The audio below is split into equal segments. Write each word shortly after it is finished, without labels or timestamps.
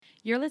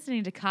You're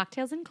listening to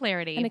Cocktails and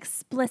Clarity, an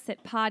explicit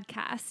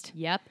podcast.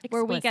 Yep, explicit.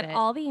 Where we get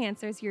all the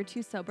answers you're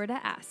too sober to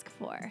ask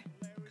for.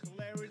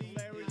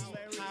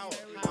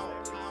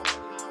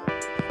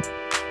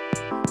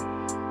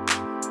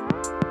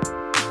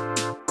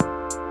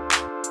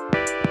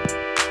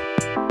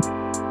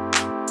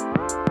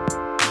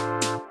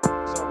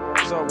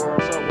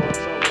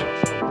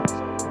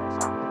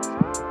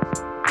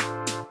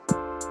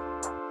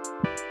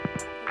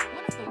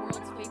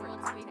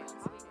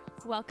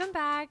 Welcome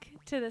back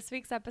to this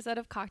week's episode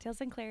of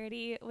Cocktails and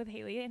Clarity with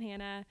Haley and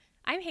Hannah.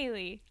 I'm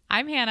Haley.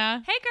 I'm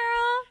Hannah. Hey,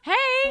 girl.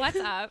 Hey. What's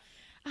up?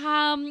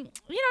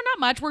 Not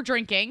much. We're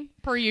drinking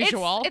per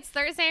usual. It's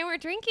Thursday and we're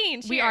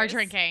drinking. Cheers. We are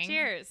drinking.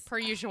 Cheers. Per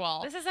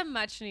usual. This is a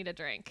much needed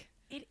drink.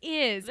 It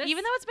is.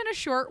 Even though it's been a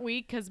short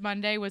week because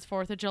Monday was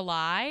 4th of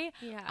July,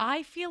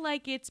 I feel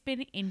like it's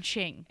been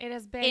inching. It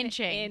has been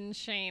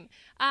inching.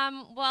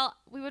 Well,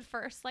 we would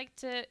first like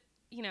to,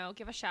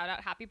 give a shout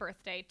out. Happy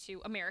birthday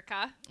to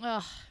America.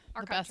 Ugh.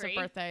 Our the country. best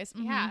of birthdays.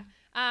 Mm-hmm.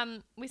 Yeah.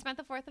 We spent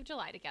the 4th of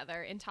July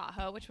together in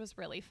Tahoe, which was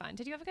really fun.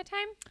 Did you have a good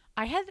time?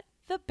 I had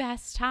the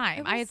best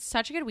time. I had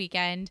such a good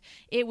weekend.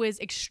 It was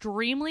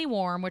extremely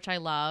warm, which I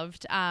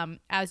loved.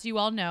 As you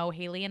all know,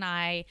 Haley and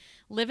I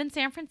live in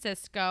San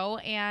Francisco,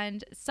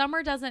 and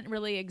summer doesn't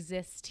really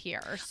exist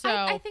here. So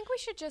I think we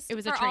should just, it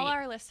was for a treat. all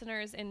our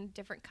listeners in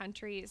different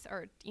countries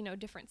or,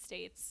 different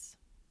states,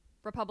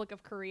 Republic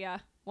of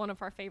Korea, one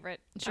of our favorite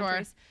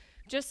countries,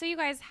 just so you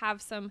guys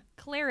have some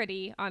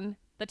clarity on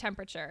the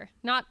temperature.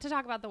 Not to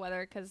talk about the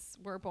weather because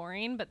we're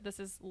boring, but this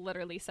is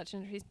literally such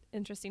an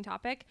interesting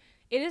topic.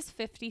 It is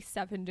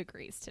 57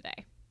 degrees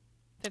today.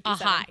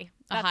 57.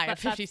 A high of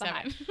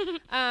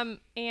 57.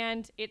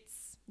 And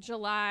it's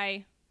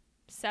July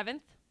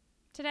 7th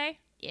today.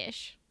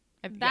 Ish.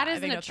 That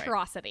is an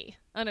atrocity.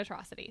 Right. An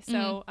atrocity.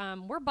 So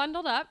we're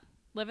bundled up,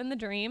 living the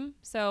dream.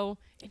 So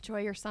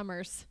enjoy your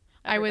summers.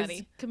 Everybody. I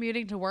was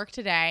commuting to work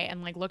today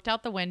and looked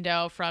out the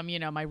window from,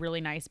 my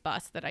really nice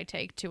bus that I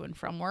take to and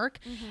from work.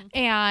 Mm-hmm.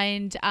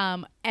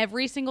 And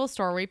every single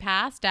store we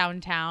passed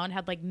downtown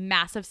had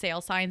massive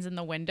sale signs in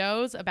the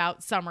windows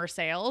about summer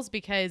sales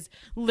because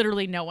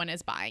literally no one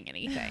is buying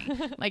anything.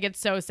 It's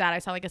so sad. I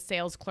saw a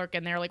sales clerk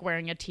in there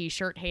wearing a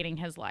t-shirt hating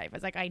his life. I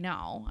was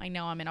I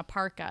know I'm in a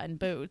parka and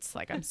boots.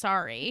 I'm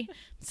sorry.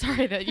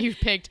 Sorry that you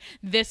picked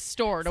this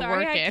store to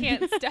work in. I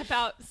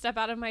can't step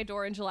out of my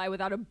door in July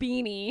without a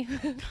beanie.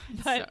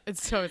 But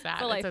it's so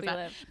sad. The life we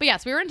live. But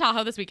yes, we were in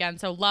Tahoe this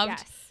weekend, so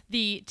loved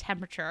the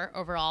temperature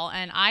overall,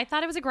 and I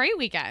thought it was a great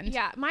weekend.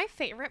 Yeah, my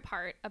favorite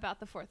part about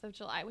the 4th of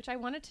July, which I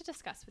wanted to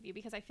discuss with you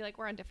because I feel like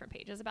we're on different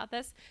pages about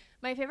this.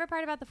 My favorite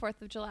part about the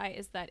 4th of July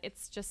is that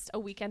it's just a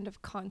weekend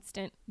of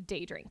constant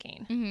day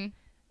drinking. Mm-hmm.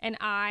 And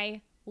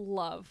I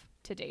love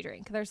to day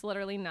drink. There's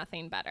literally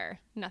nothing better.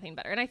 And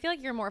I feel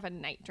like you're more of a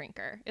night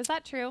drinker. Is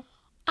that true?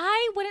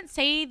 I wouldn't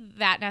say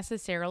that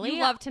necessarily.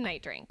 You love to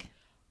night drink.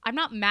 I'm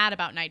not mad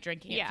about night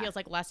drinking. It feels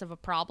less of a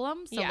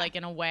problem. So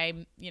in a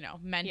way,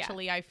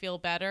 mentally I feel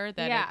better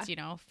that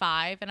it's,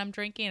 5 and I'm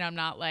drinking. I'm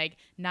not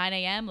 9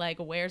 a.m.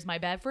 Where's my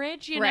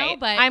beverage? You know,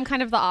 but I'm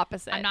kind of the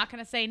opposite. I'm not going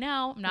to say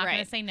no. I'm not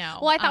going to say no.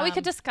 Well, I thought we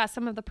could discuss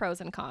some of the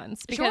pros and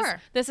cons because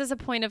this is a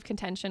point of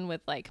contention with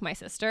my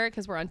sister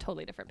because we're on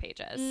totally different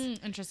pages.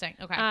 Interesting.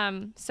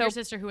 Okay. So your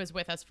sister who was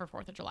with us for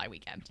 4th of July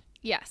weekend.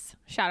 Yes.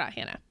 Shout out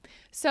Hannah.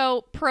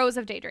 So pros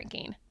of day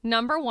drinking.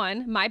 Number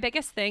 1, my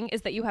biggest thing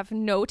is that you have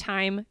no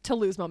time to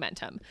lose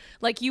momentum.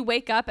 You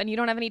wake up and you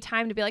don't have any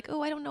time to be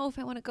oh, I don't know if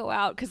I want to go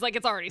out because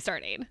it's already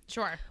starting.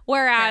 Sure.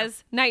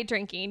 Whereas night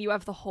drinking, you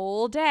have the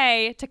whole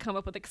day to come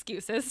up with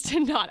excuses to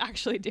not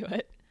actually do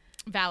it.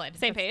 Valid.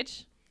 Same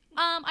page?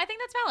 I think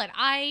that's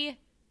valid.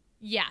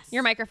 Yes.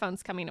 Your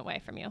microphone's coming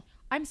away from you.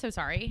 I'm so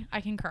sorry.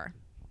 I concur.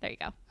 There you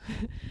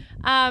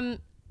go.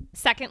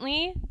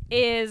 Secondly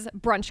is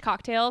brunch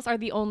cocktails are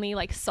the only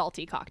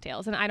salty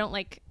cocktails, and I don't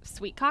like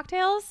sweet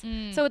cocktails.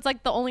 So it's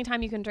the only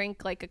time you can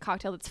drink a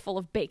cocktail that's full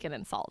of bacon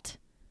and salt.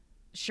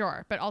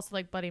 Sure, but also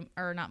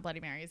not Bloody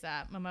Marys,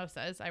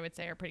 mimosas I would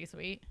say are pretty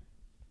sweet.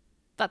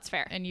 That's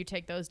fair. And you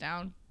take those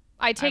down.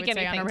 I take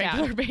anything on a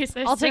regular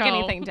basis. I'll take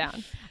anything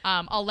down.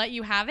 I'll let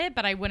you have it,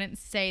 but I wouldn't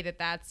say that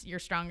that's your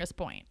strongest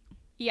point.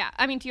 Yeah.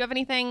 I mean, do you have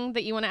anything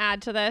that you want to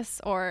add to this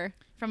or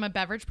from a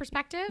beverage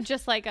perspective?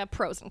 Just a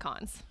pros and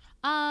cons.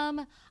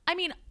 I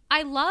mean,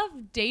 I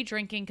love day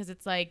drinking because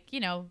it's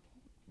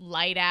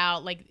light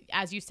out.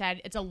 As you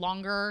said, it's a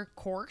longer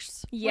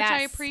course, which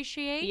I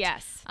appreciate.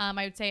 Yes. I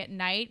would say at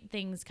night,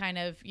 things kind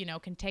of,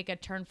 can take a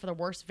turn for the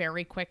worse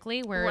very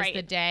quickly. Whereas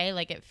the day,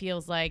 it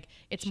feels like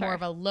it's more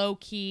of a low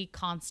key,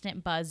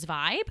 constant buzz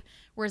vibe.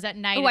 Whereas at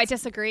night, I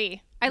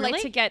disagree. I Really?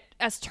 like to get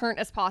as turnt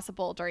as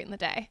possible during the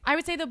day. I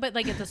would say though, but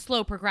it's a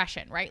slow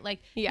progression, right?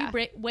 You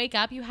wake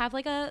up, you have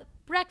a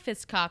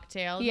breakfast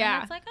cocktail.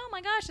 Yeah. And it's oh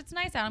my gosh, it's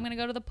nice out. I'm going to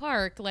go to the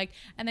park.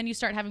 And then you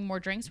start having more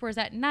drinks. Whereas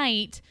at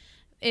night,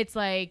 it's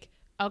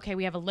okay,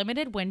 we have a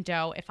limited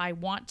window. If I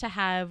want to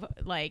have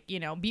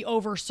be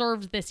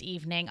overserved this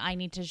evening, I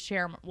need to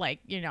share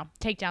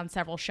take down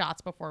several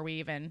shots before we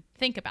even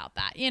think about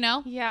that,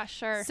 Yeah,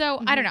 sure.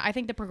 So I don't know. I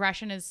think the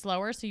progression is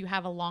slower. So you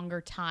have a longer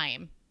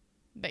time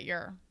that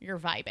you're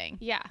vibing.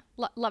 Yeah.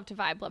 Love to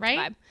vibe. Love right?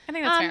 to vibe. I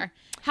think that's fair.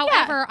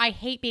 However, I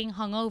hate being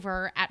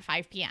hungover at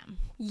 5 p.m.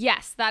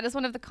 Yes, that is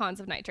one of the cons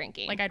of night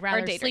drinking. Like I'd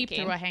rather sleep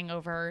through a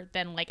hangover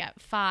than like at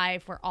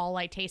 5 where all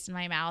I taste in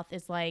my mouth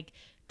is like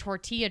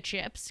tortilla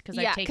chips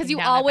because you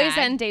always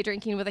end day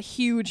drinking with a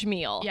huge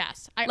meal.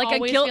 Yes, I like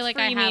always a feel like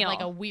I have meal.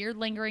 like a weird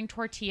lingering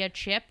tortilla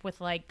chip with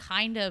like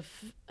kind of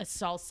a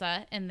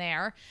salsa in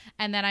there,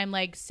 and then I'm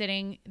like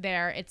sitting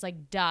there. It's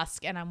like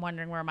dusk, and I'm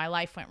wondering where my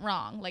life went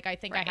wrong. Like I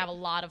think I have a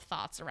lot of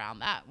thoughts around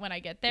that when I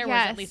get there.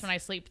 Whereas at least when I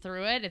sleep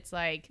through it, it's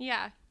like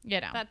you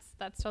know,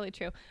 that's totally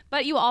true.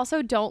 But you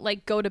also don't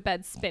like go to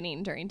bed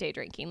spinning during day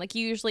drinking. Like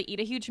you usually eat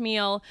a huge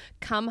meal,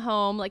 come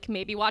home, like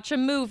maybe watch a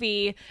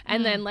movie,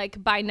 and then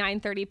like by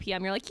 9:30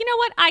 p.m. you're like, you know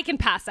what, I can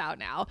pass out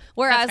now.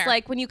 Whereas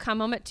like when you come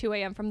home at 2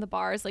 a.m. from the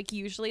bars, like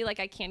usually like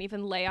I can't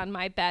even lay on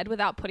my bed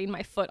without putting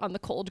my foot on the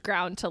cold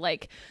ground to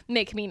like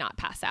make me not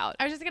pass out.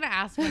 I was just gonna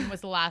ask, when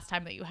was the last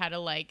time that you had to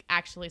like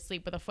actually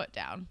sleep with a foot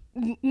down?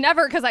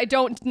 Never, because I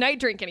don't night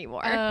drink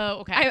anymore. Oh,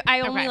 okay.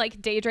 I only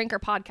like day drink or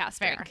podcast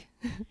drink.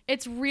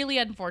 It's really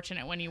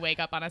unfortunate when you wake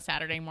up on a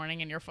Saturday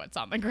morning and your foot's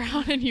on the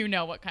ground and you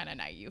know what kind of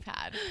night you've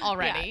had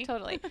already. Yeah,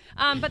 totally.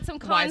 But some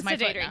cons to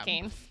day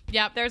drinking.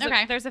 Yep.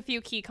 There's a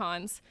few key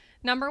cons.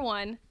 Number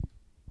one,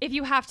 if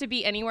you have to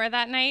be anywhere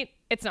that night,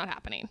 it's not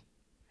happening.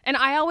 And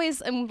I'm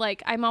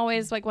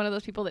always like one of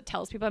those people that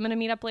tells people I'm going to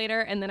meet up later,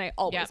 and then I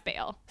always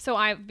bail. So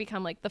I've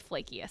become like the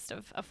flakiest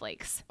of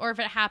flakes. Or if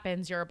it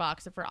happens, you're a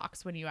box of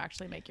rocks when you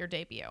actually make your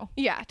debut.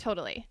 Yeah,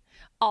 totally.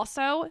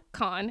 Also,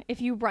 con,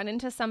 if you run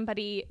into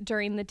somebody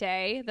during the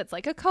day that's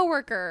like a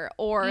coworker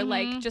or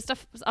like just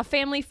a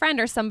family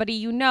friend or somebody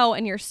you know,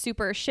 and you're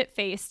super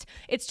shit-faced,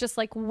 it's just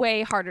like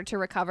way harder to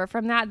recover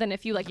from that than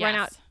if you like run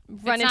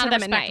into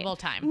them at night.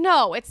 Time.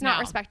 No, it's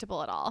not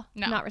respectable at all.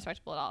 No. Not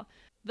respectable at all.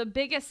 The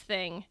biggest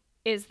thing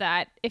is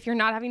that if you're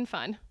not having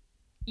fun,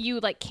 you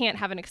like can't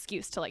have an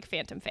excuse to like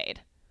phantom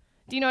fade.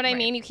 Do you know what I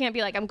mean? You can't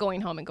be like, I'm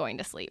going home and going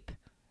to sleep.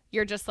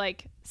 You're just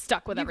like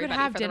stuck with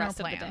everybody for the rest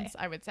of the day.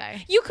 I would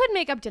say you could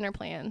make up dinner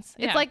plans.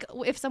 It's like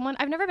if someone,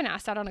 I've never been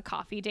asked out on a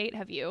coffee date.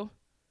 Have you?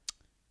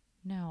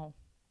 No.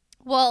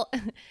 Well,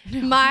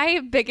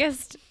 my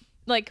biggest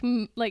like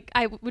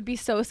I would be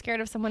so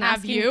scared of someone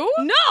asking. Have you?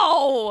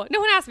 No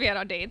one asked me out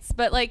on dates.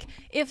 But like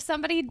if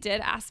somebody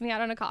did ask me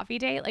out on a coffee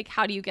date, like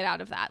how do you get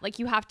out of that? Like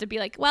you have to be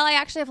like, well, I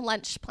actually have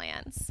lunch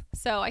plans,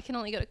 so I can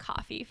only go to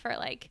coffee for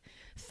like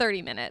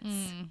 30 minutes.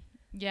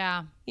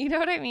 Yeah. You know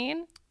what I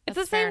mean? It's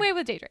the same way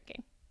with day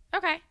drinking.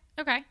 Okay.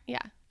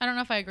 Yeah. I don't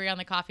know if I agree on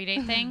the coffee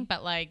date thing,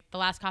 but like the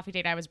last coffee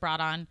date I was brought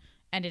on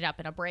ended up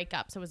in a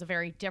breakup. So it was a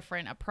very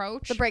different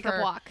approach. The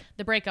breakup walk.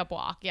 The breakup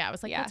walk. Yeah. I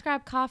was like, let's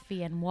grab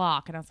coffee and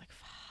walk. And I was like,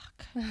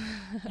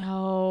 fuck.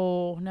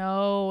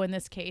 No. In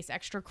this case,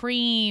 extra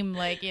cream,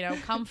 like, you know,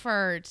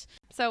 comfort.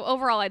 So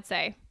overall, I'd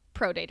say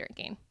pro day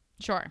drinking.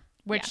 Sure.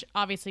 Which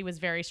obviously was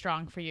very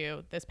strong for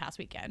you this past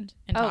weekend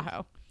in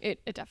Tahoe.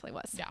 It definitely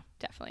was. Yeah.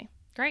 Definitely.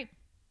 Great.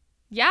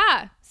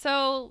 Yeah.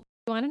 So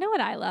you want to know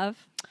what I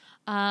love?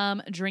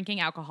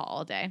 Drinking alcohol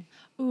all day.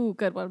 Ooh,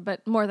 good one.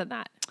 But more than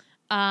that.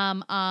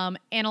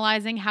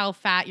 Analyzing how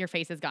fat your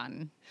face has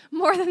gotten.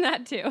 More than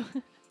that too.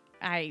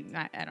 I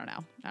don't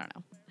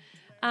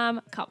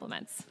know.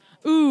 Compliments.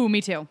 Ooh,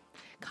 me too.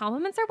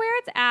 Compliments are where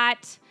it's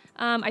at.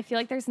 I feel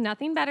like there's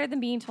nothing better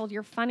than being told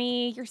you're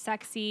funny, you're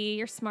sexy,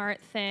 you're smart,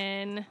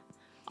 thin,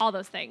 all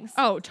those things.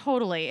 Oh,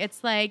 totally.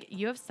 It's like,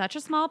 you have such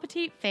a small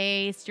petite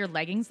face. Your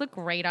leggings look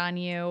great on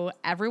you.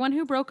 Everyone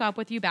who broke up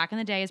with you back in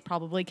the day is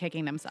probably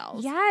kicking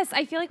themselves. Yes.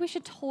 I feel like we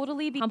should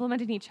totally be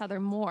complimenting each other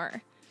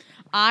more.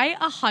 I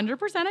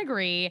 100%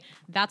 agree.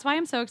 That's why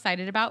I'm so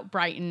excited about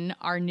Brighton,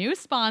 our new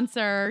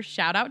sponsor.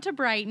 Shout out to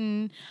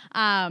Brighton.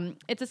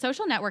 It's a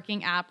social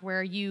networking app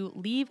where you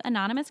leave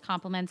anonymous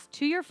compliments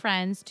to your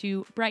friends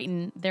to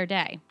brighten their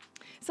day.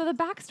 So the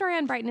backstory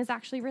on Brighton is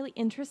actually really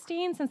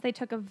interesting since they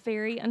took a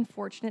very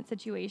unfortunate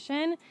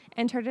situation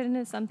and turned it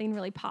into something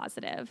really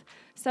positive.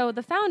 So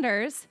the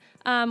founders,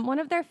 one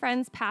of their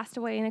friends passed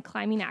away in a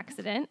climbing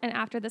accident. And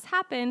after this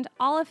happened,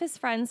 all of his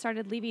friends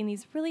started leaving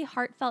these really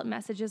heartfelt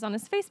messages on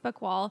his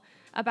Facebook wall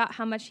about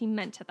how much he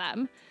meant to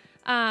them.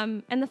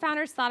 And the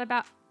founders thought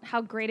about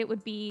how great it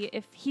would be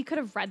if he could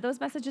have read those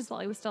messages while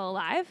he was still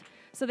alive.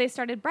 So they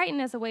started Brighton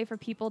as a way for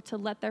people to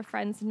let their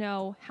friends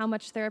know how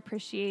much they're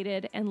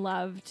appreciated and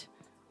loved.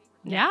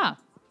 Yeah.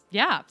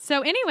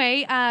 So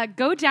anyway,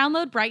 go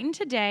download Brighton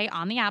today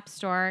on the App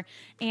Store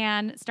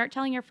and start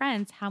telling your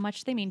friends how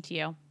much they mean to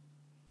you.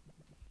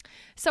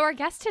 So our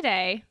guest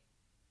today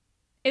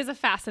is a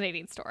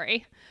fascinating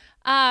story.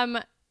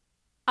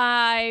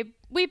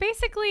 We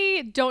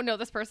basically don't know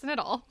this person at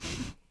all.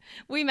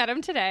 We met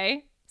him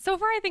today. So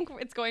far, I think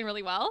it's going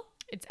really well.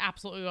 It's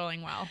absolutely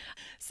going well.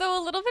 So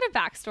a little bit of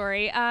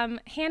backstory.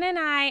 Hannah and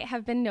I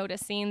have been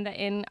noticing that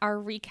in our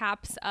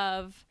recaps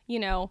of,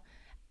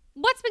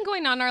 what's been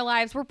going on in our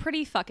lives, we're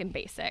pretty fucking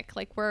basic.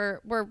 Like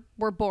we're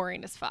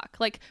boring as fuck.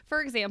 Like,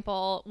 for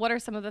example, what are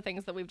some of the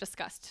things that we've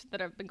discussed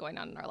that have been going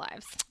on in our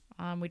lives?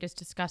 We just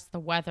discussed the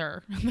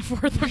weather on the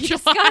 4th of July.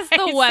 Discussed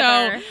the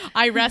weather. So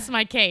I rest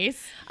my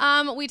case.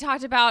 We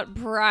talked about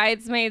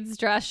bridesmaids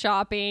dress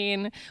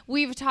shopping.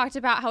 We've talked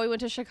about how we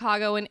went to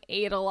Chicago and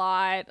ate a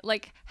lot.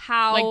 Like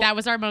how like that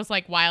was our most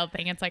like wild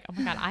thing. It's like, oh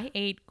my God, I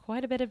ate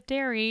quite a bit of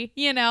dairy.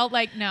 You know,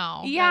 like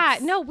no. Yeah,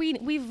 no,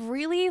 we've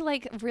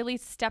really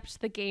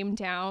stepped the game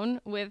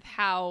down with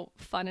how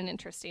fun and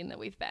interesting that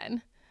we've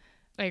been.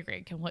 I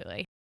agree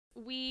completely.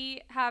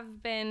 We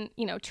have been,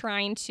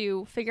 trying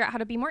to figure out how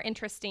to be more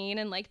interesting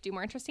and like do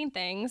more interesting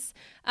things.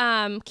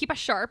 Keep us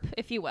sharp,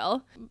 if you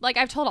will. Like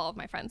I've told all of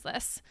my friends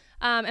this.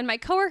 And my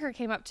coworker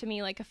came up to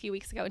me like a few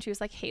weeks ago and she was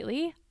like,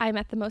 Haley, I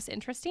met the most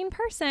interesting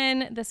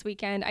person this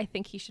weekend. I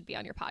think he should be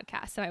on your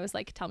podcast. And I was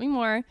like, tell me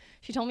more.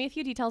 She told me a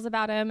few details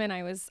about him and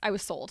I was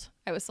sold.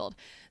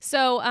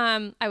 So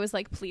I was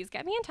like, please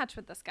get me in touch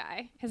with this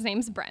guy. His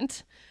name's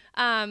Brent.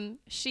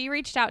 She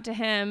reached out to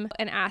him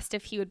and asked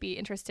if he would be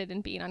interested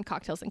in being on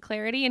Cocktails and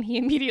Clarity, and he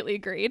immediately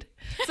agreed.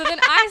 So then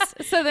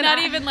not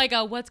even like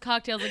a what's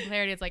Cocktails and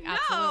Clarity. It's like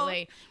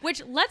absolutely.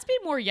 Which let's be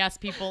more yes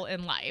people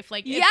in life.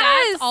 Like if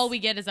that's all we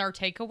get is our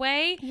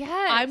takeaway.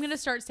 Yes. I'm gonna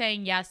start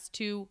saying yes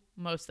to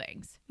most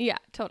things. Yeah,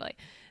 totally.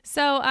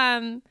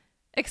 So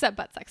except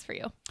butt sex for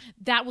you.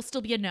 That will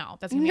still be a no.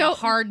 That's gonna be a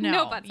hard no.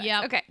 No butt sex.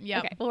 Yep. Okay.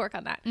 Yep. Okay. We'll work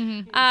on that.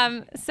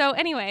 Mm-hmm. So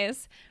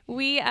anyways,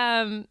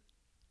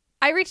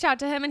 I reached out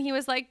to him and he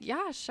was like,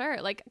 yeah,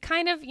 sure. Like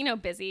kind of,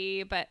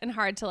 busy, and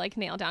hard to like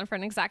nail down for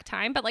an exact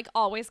time, but like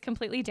always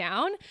completely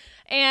down.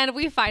 And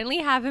we finally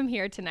have him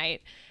here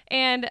tonight.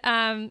 And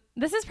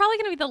this is probably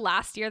going to be the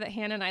last year that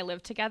Hannah and I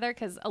live together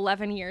because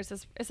 11 years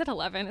is it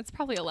 11? It's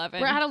probably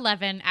 11. We're at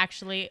 11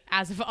 actually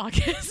as of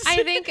August.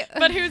 I think.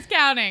 But who's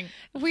counting?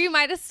 We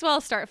might as well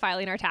start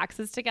filing our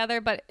taxes together,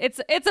 but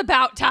it's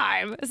about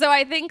time. So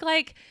I think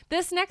like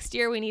this next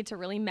year we need to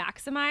really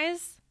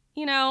maximize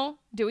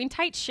doing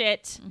tight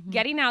shit,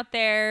 getting out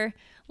there,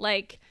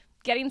 like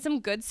getting some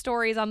good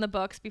stories on the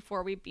books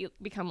before we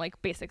become like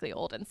basically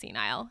old and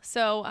senile.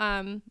 So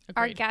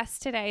our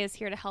guest today is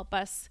here to help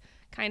us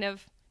kind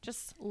of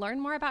just learn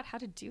more about how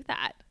to do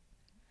that.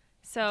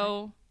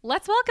 So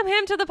let's welcome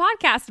him to the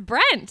podcast,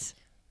 Brent.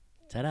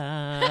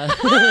 Ta-da!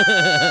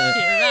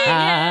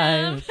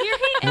 Hi. Here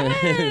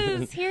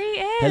he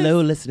is.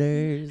 Hello,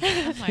 listeners.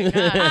 Oh my God.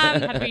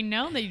 Had we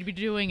known that you'd be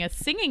doing a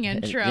singing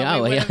intro,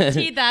 Yeah, we would have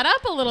teed that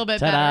up a little bit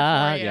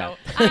better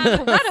for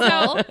you.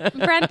 So,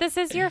 Brent, this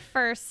is your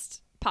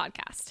first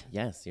podcast.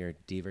 Yes, you're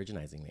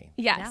de-virginizing me.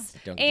 Yes.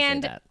 Don't say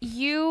that.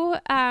 You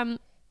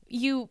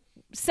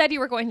said you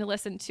were going to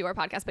listen to our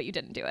podcast, but you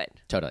didn't do it.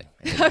 Totally.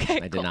 Okay,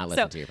 I did not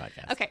listen to your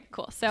podcast. Okay,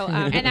 cool. So,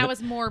 and that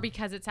was more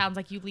because it sounds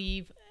like you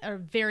leave a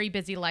very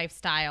busy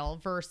lifestyle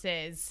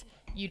versus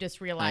you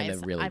just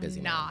realize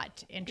I'm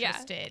not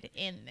interested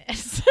in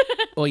this.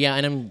 Well, yeah,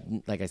 and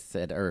I'm like I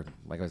said, or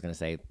like I was gonna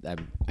say,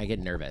 I get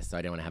nervous, so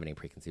I don't want to have any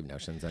preconceived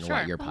notions on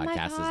what your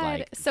podcast is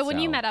like. So when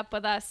you met up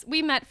with us,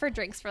 we met for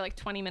drinks for like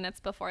 20 minutes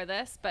before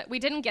this, but we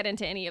didn't get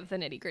into any of the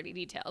nitty gritty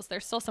details.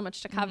 There's still so much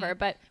to cover.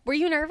 But were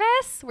you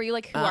nervous? Were you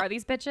like, who are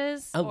these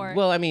bitches?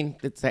 Well, I mean,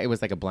 it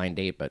was like a blind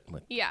date, but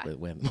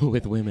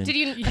with women. Did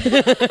you?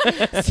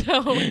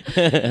 So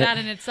that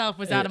in itself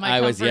was out of my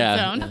comfort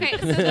zone. Okay,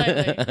 so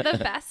the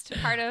best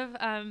part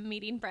of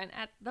meeting Brent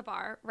at the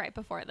bar right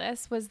before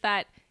this was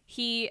that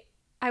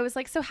I was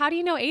like, so how do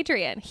you know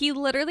Adrian? He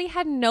literally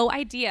had no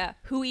idea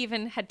who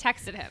even had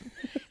texted him.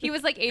 He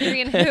was like,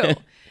 Adrian who?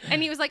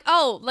 And he was like,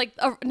 oh, like,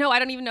 no, I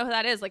don't even know who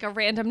that is. Like a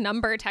random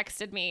number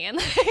texted me. And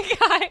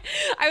like,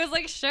 I was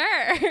like,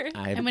 sure.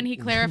 And when he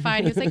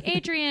clarified, he was like,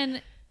 Adrian,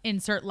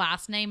 insert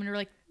last name. And we're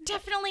like,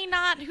 definitely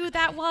not who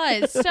that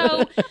was.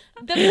 So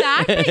the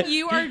fact that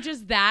you are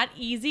just that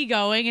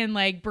easygoing and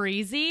like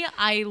breezy,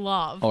 I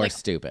love. Or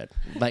stupid.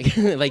 Like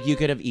you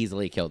could have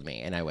easily killed me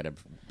and I would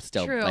have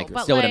still would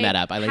have met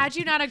up. Had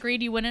you not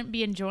agreed, you wouldn't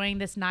be enjoying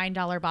this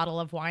 $9 bottle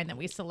of wine that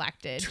we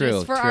selected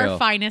just for our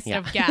finest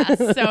of guests.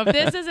 So if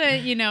this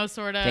isn't,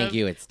 sort of Thank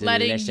you. It's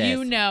letting delicious.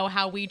 you know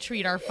how we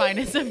treat our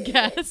finest of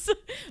guests.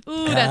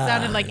 Ooh, that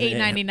sounded like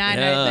 $8.99 right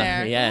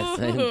there. Yes.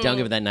 Ooh. Don't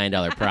give it that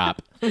 $9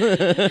 prop.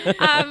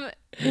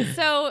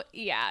 So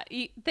yeah,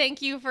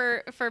 thank you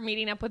for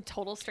meeting up with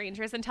total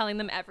strangers and telling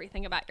them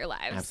everything about your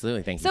lives.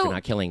 Absolutely. Thank you for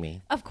not killing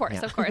me. Of course.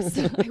 I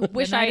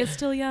wish I is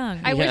still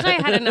young. I wish I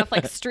had enough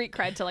like street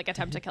cred to like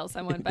attempt to kill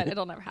someone, but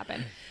it'll never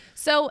happen.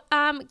 So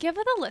give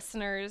the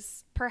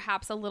listeners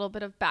perhaps a little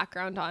bit of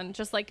background on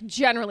just like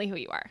generally who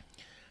you are.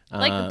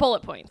 Like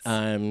bullet points.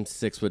 I'm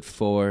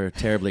 6'4",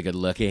 terribly good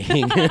looking.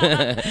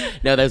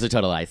 No, those are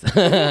total lies. I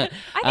think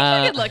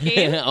you're good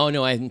looking. Oh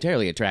no, I'm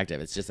terribly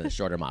attractive. It's just a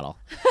shorter model.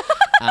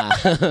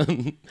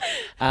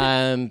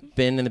 Been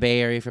in the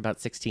Bay Area for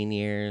about 16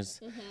 years.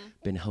 Mm-hmm.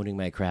 Been honing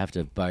my craft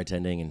of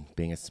bartending and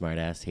being a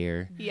smartass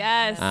here.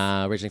 Yes.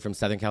 Originally from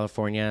Southern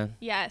California.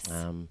 Yes.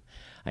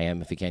 I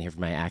am, if you can't hear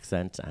from my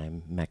accent,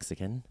 I'm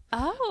Mexican.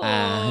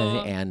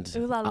 Oh. And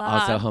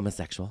also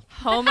homosexual.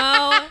 Fucking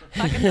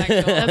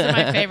sexual. Those are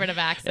my favorite of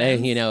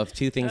accents. If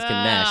two things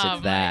can mesh,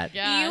 it's that.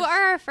 You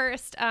are our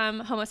first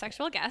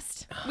homosexual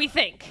guest, we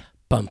think.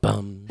 Bum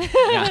bum.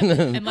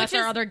 Unless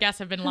our other guests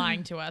have been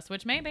lying to us,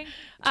 which maybe.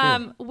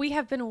 We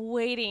have been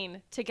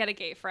waiting to get a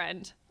gay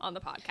friend on the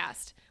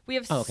podcast. We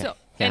have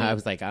Okay. I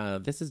was like,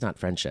 this is not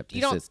friendship.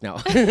 This is no.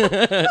 That's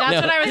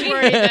what I was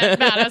worried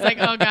about. I was like,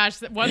 oh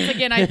gosh, once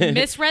again, I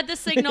misread the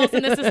signals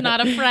and this is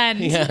not a friend.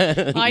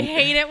 Yeah. I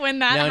hate it when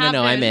that happens.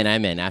 No, I'm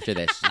in after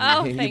this.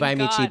 You buy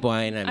me cheap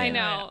wine, I'm in.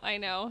 I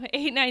know.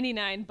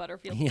 $8.99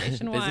 Butterfield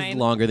Station wine. This is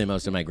longer than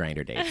most of my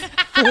Grindr dates.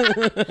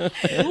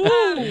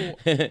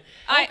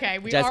 Okay.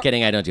 Just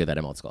kidding. I don't do that.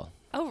 I'm old school.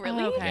 Oh,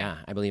 really? Okay. Yeah,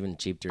 I believe in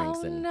cheap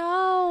drinks.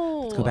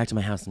 No. Let's go back to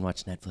my house and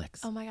watch Netflix.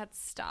 Oh my God,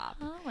 stop.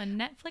 Oh, and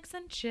Netflix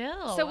and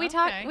chill. So we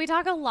talk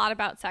a lot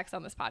about sex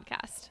on this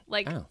podcast,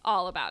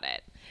 all about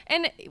it.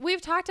 And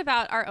we've talked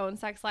about our own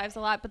sex lives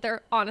a lot, but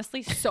they're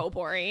honestly so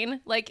boring.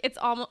 It's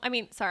almost,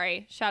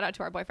 sorry, shout out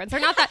to our boyfriends.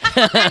 They're not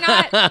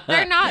that,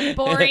 they're not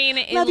boring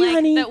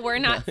in that we're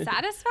not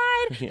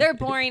satisfied. They're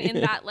boring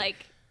in that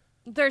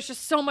there's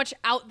just so much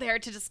out there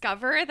to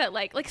discover that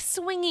like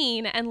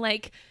swinging and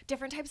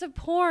different types of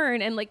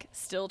porn and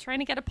still trying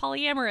to get a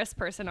polyamorous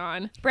person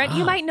on. Brent,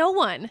 you might know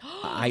one.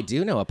 I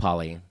do know a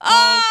poly.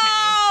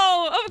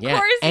 Oh, of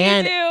course you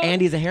do.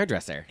 And he's a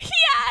hairdresser. Yes.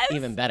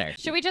 Even better.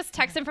 Should we just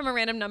text him from a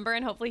random number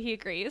and hopefully he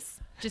agrees?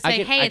 Just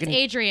say, hey, it's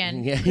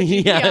Adrian.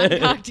 Yeah.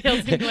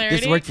 Cocktails and Clarity.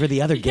 This worked for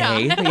the other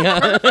gay.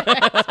 Yeah.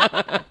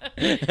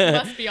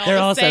 Must be all They're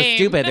the all same. so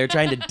stupid. They're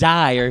trying to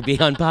die or be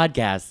on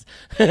podcasts.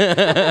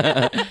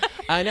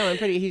 I know.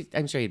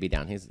 I'm sure he'd be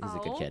down. He's a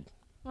good kid.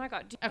 Oh my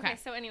God. Okay.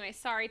 So anyway,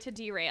 sorry to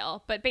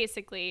derail, but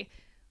basically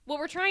what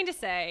we're trying to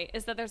say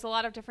is that there's a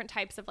lot of different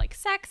types of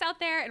sex out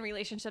there and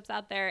relationships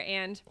out there,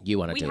 and you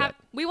want to do it.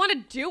 We want to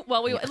do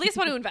well. We at least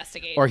want to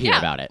investigate or hear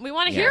about it. We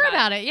want to hear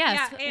about it.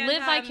 Yes, yeah,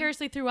 live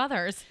vicariously through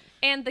others.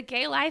 And the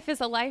gay life is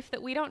a life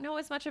that we don't know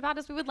as much about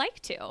as we would like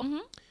to. Mm-hmm.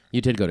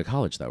 You did go to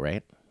college, though,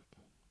 right?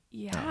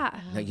 Yeah.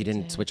 No, you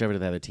didn't switch over to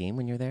the other team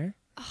when you were there?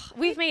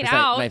 We've made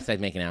out. I said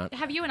making out.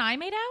 Have you and I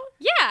made out?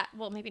 Yeah.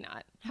 Well, maybe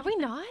not. Have we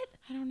not?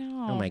 I don't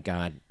know. Oh my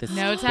God.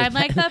 No time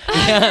like the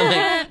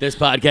podcast. This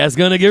podcast's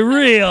gonna get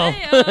real.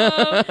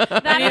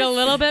 I need a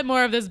little bit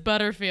more of this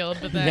Butterfield,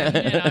 but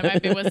then I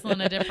might be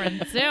whistling a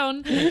different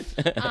soon.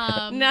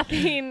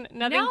 Nothing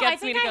No, gets I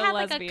think me to go I had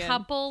lesbian. a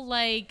couple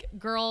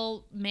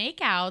girl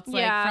makeouts,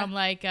 from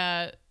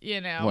a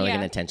more like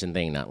an attention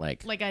thing, not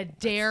like a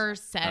dare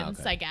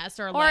sense, I guess,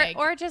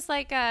 or just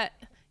a.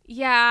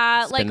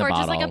 Yeah, Spin the or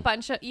just bottle. a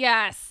bunch of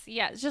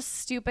just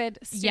stupid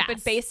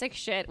basic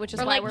shit, which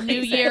is or why we're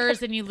New basic.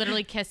 Year's and you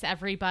literally kiss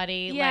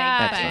everybody. Yeah,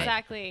 That's right.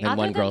 exactly. And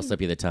one girl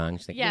slip you the tongue.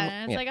 She's like,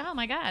 and it's like, oh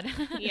my God.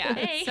 Yeah.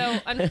 Hey. So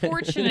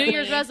unfortunately, New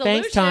Year's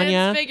resolutions.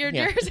 Tanya. Figured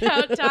yours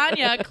out,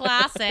 Tanya.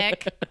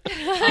 Classic.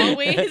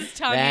 Always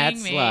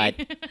tonguing me.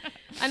 Slut.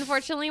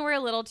 Unfortunately, we're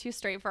a little too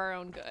straight for our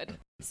own good.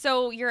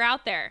 So you're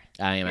out there.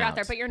 I am You're out. out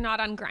there, but you're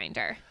not on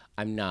Grindr.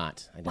 I'm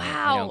not. I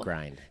Wow. don't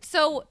grind.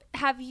 So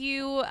have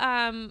you?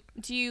 Are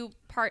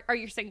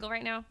you single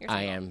right now? You're single.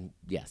 I am.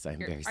 Yes, I'm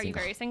very single. Are you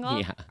very single?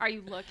 Yeah. Are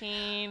you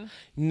looking?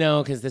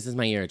 No, because this is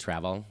my year of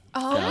travel.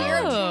 Oh, so, year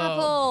of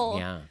travel.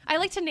 Yeah. I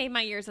like to name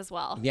my years as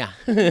well. Yeah.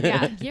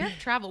 Yeah. Year of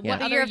travel. Yeah. What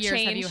The other year of years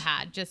have change. you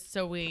had? Just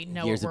so we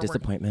know. Years what of we're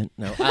disappointment.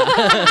 No.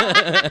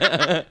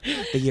 The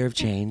year of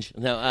change.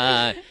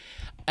 No.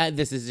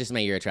 This is just my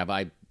year of travel.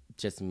 I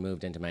just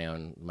moved into my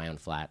own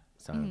flat.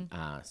 So,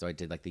 so I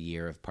did the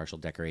year of partial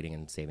decorating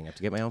and saving up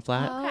to get my own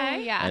flat.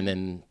 Okay. Yeah. And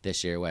then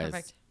this year was,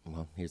 Perfect.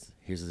 well, here's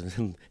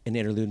an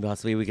interlude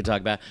possibly we could talk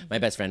about. My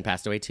best friend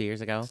passed away 2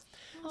 years ago.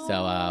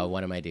 So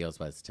one of my deals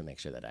was to make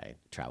sure that I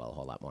travel a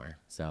whole lot more.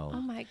 So Oh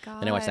my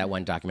God. then I watched that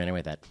one documentary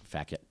with that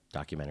fat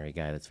documentary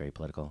guy that's very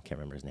political. Can't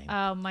remember his name.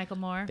 Oh, Michael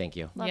Moore. Thank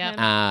you. Love Yep. him.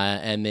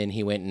 And then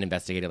he went and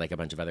investigated a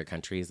bunch of other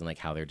countries and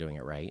how they're doing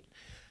it right.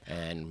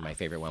 And my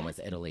favorite one was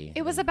Italy.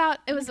 It was And- about.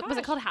 It was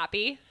it called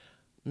Happy?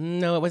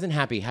 No, it wasn't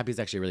Happy. Happy's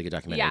actually a really good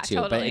documentary Yeah, too.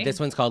 totally. But this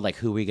one's called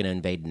Who Are We Gonna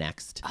Invade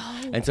Next?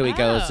 And so he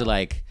goes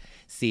to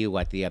see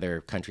what the other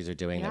countries are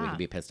doing that we Yeah. could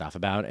be pissed off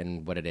about,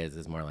 and what it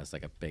is more or less a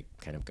big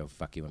kind of go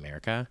fuck you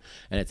America,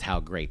 and it's how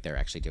great they're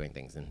actually doing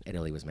things. And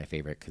Italy was my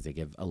favorite because they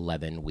give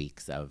 11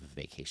 weeks of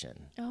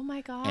vacation. Oh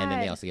my God. And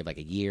then they also give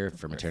a year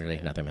for maternity,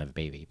 not them have a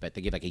baby, but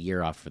they give a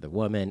year off for the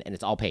woman, and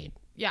it's all paid.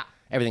 Yeah.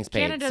 Everything's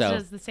paid. Canada so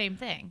does the same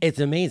thing. it's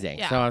amazing.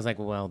 Yeah. So I was like,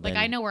 well, then,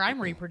 I know where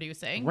I'm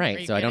reproducing. Are right.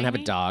 you So I don't kidding have a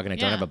me? dog and I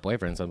don't Yeah. have a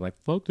boyfriend. So I'm like,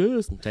 fuck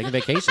this. I'm taking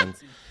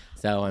vacations.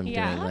 So I'm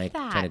Yeah. doing Love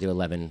that. trying to do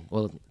 11.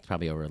 Well, it's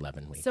probably over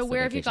 11 weeks. So of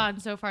where have you vacation. gone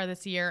so far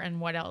this year,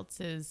 and what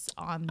else is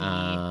on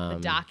the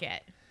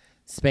docket?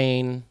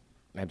 Spain.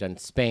 I've done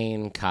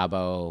Spain,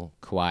 Cabo,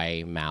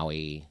 Kauai,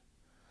 Maui,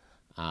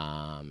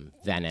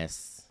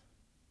 Venice,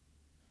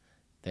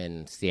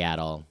 then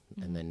Seattle,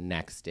 and then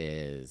next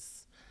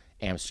is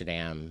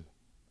Amsterdam,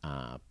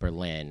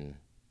 Berlin,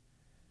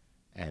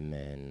 and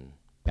then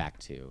back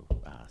to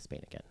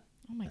Spain again.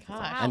 Oh my Wow,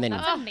 gosh. and then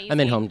that's amazing. and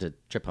then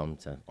trip home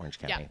to Orange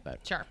County. Yeah.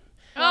 But Sure.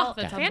 Well, Oh,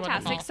 that sounds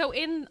fantastic. wonderful. So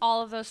in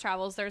all of those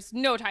travels, there's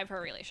no time for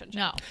a relationship.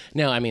 No.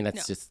 no, I mean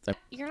that's just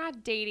You're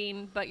not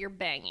dating, but you're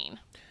banging.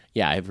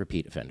 yeah. I have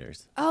repeat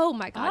offenders. Oh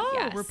my God. Oh,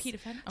 yes. repeat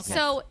offender. Okay.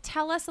 So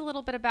tell us a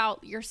little bit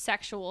about your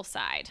sexual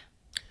side.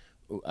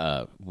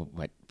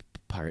 what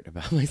part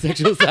about my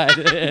sexual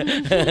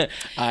side?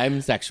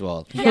 I'm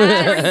sexual.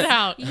 Turns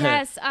out.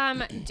 Yes.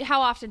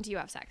 How often do you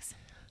have sex?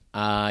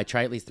 I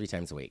try at least 3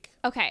 times a week.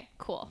 Okay,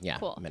 cool. Yeah,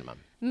 Cool.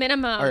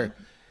 minimum. Or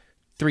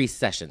 3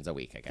 sessions a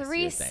week, I guess.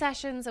 3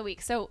 sessions a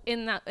week. So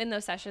in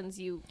those sessions,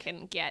 you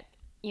can get,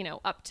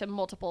 up to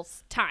multiple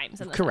times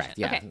in the Correct.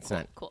 session. Yeah, Okay, it's cool,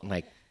 not cool.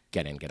 like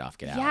get in, get off,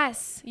 get out.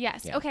 Yes. Yeah.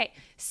 Okay.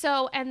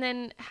 So, and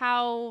then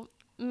how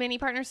many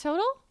partners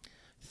total?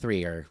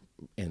 3 are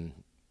in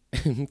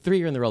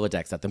 3 are in the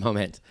Rolodex at the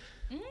moment.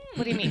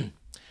 What do you mean?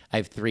 I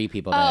have 3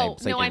 people that I'm Oh,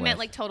 sleeping no, I meant with.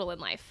 like total in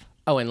life.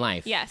 Oh, in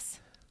life. Yes.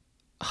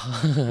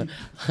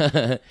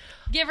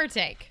 Give or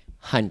take.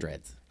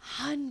 Hundreds.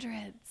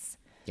 Hundreds.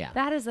 Yeah.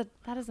 That is a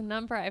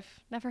number I've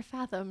never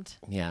fathomed.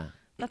 Yeah.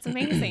 That's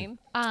amazing.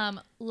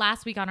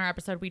 Last week on our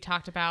episode, we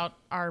talked about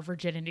our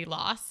virginity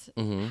loss.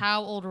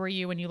 How old were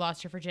you when you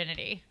lost your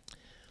virginity?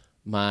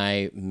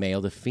 My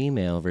male to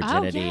female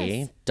virginity.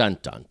 yes. Dun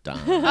dun dun.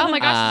 Oh my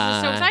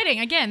gosh, this is so exciting.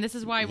 Again, this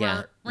is why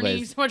yeah, we're needing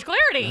was- so much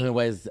clarity. I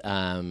was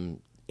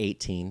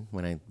 18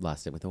 when I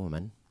lost it with a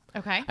woman.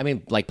 Okay. I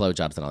mean, like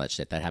blowjobs and all that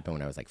shit. That happened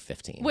when I was like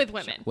 15. With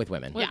women. With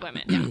women. With Yeah.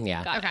 women.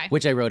 Yeah. Yeah. Got it. Okay.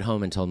 Which I rode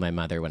home and told my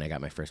mother when I got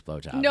my first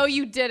blowjob. No,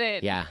 you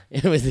didn't. Yeah.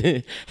 It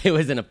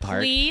was in a park.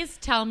 Please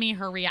tell me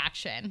her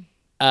reaction.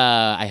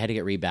 I had to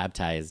get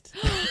rebaptized.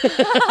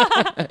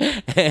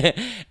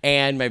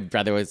 And my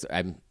brother was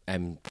I'm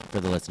for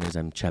the listeners,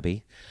 I'm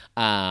chubby.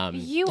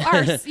 You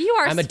are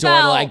I'm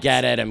adorable. I svelte.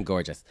 get it. I'm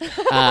gorgeous.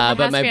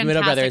 But my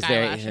middle brother is fantastic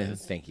very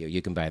eyelashes. thank you.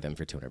 You can buy them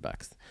for $200.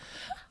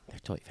 They're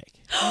totally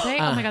fake. Are they?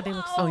 Oh my god, they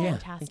look so yeah.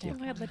 fantastic. Oh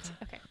my God,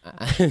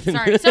 okay.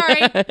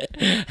 Sorry.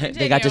 They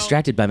Continue. got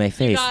distracted by my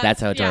face. God,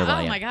 That's how adorable yeah. I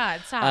Oh am. my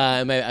god,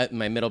 stop.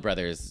 My middle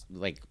brother is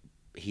like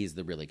he's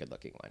the really good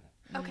looking one.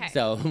 Okay.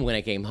 So when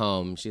I came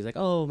home, she's like,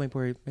 "Oh, my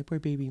poor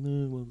baby.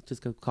 We'll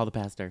just go call the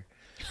pastor."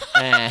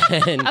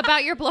 And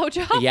About your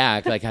blowjob?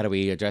 yeah, like how do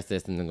we address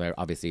this? And then they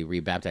obviously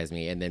rebaptized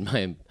me. And then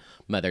my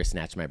mother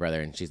snatched my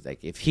brother, and she's like,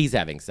 "If he's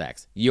having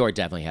sex, you're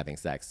definitely having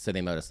sex." So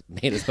they made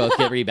us both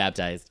get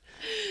rebaptized.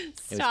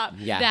 Stop.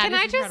 Yeah. That Can is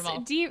I just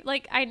incredible. do you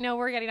like? I know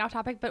we're getting off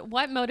topic, but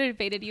what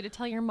motivated you to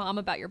tell your mom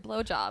about your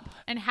blowjob?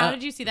 And how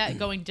did you see that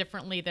going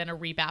differently than a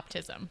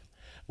rebaptism?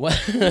 What?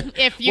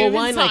 If you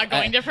even saw it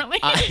going differently.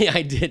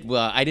 I did.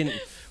 Well, I didn't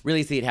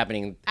really see it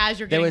happening. As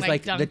you're there getting, was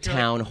like the dunked through it.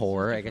 town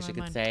whore, I Different guess you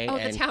could one. say. Oh,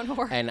 the town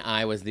whore. And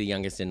I was the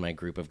youngest in my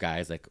group of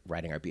guys, like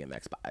riding our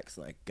BMX bikes,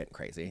 like getting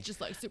crazy.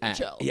 Just like super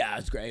chill. Yeah,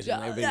 it's crazy.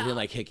 And everybody's doing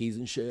like hickeys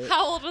and shit.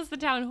 How old was the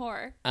town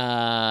whore?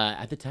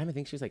 At the time, I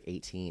think she was like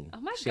 18. Oh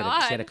my she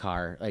God. She had a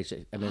car. Like, she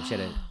had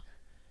a.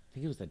 I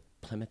think it was a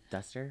Plymouth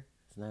Duster.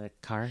 Isn't that a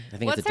car? I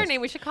think What's it's a her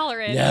name? We should call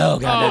her in. No,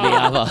 God, that'd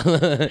be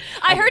awful.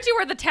 I heard you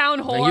were the town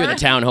whore. You're the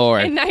town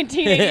whore. in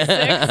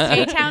 1986.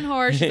 Hey, town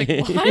whore. She's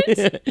like, what?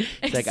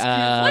 It's like,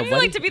 Why do you what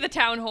like is- to be the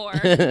town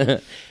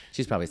whore?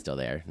 She's probably still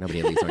there.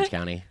 Nobody leaves Orange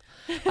County.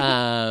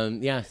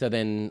 Yeah. So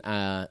then,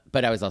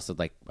 but I was also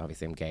like,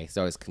 obviously, I'm gay,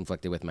 so I was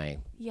conflicted with my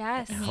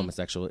Yes.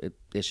 homosexual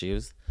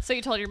issues. So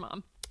you told your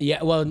mom.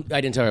 Yeah. Well, I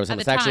didn't tell her I was At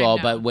the time, homosexual,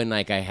 no. but when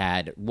like I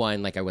had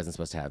one, like I wasn't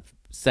supposed to have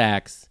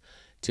sex.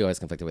 2, I was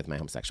conflicted with my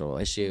homosexual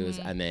issues,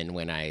 and then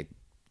when I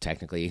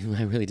technically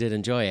I really did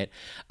enjoy it,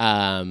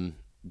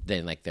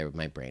 then like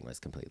my brain was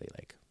completely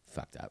like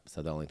fucked up.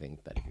 So the only thing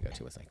that I could go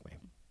to was like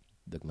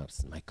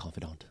my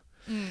confidant,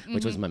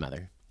 which was my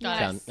mother.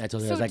 Yes. So I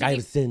told her, So I was like, did I you-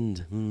 have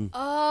sinned.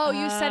 Oh,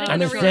 you said it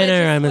I'm in a a sinner.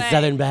 I'm a religious way.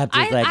 Southern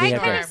Baptist. like I the kind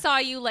emperor. of saw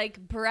you like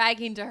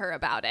bragging to her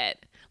about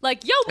it.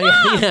 Like, yo, mom,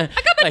 I got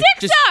my like,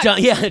 dick just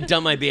sucked.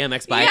 dump my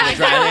BMX bike Yeah. and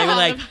drive and be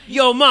like,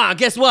 yo, mom,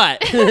 guess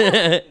what?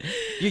 Your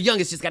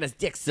youngest just got his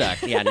dick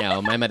sucked. Yeah,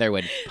 no, my mother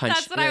would punch.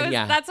 That's what I was.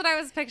 Yeah. That's what I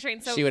was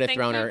picturing. So She would have thank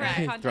thrown you her for that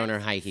context. thrown her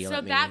high heel So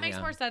at me. that makes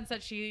yeah. more sense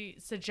that she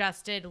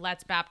suggested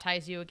let's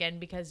baptize you again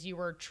because you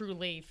were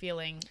truly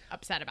feeling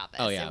upset about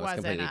this. Oh, yeah, I it was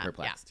wasn't completely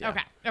perplexed, yeah.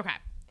 Okay.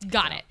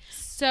 Got it.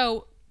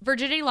 So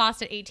virginity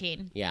lost at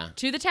 18. Yeah.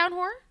 To the town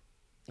whore?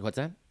 What's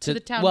that? the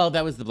town- Well,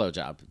 that was the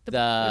blowjob. The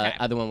okay.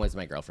 other one was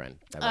my girlfriend.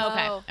 That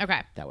was, Oh.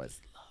 Okay. that was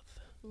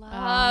love.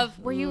 Love.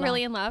 Were you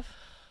really in love?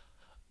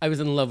 I was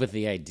in love with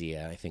the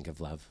idea, I think, of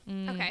love.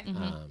 Okay.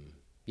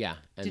 Yeah.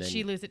 And Did then,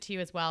 she lose it to you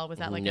as well? Was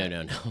that like No.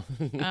 Town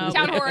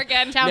whore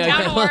again. Town No,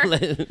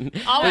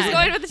 whore. Always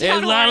going with the There's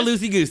town a lot of whores.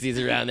 loosey goosies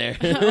around there.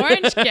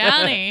 Orange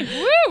County.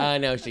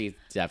 No, she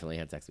definitely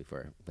had sex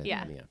before. But,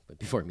 Yeah. but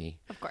before me.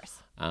 Of course.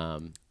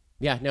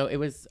 Yeah, no, it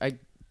was. I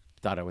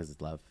thought it was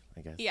love,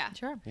 I guess. Yeah.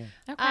 Sure.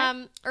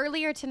 Okay.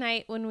 Earlier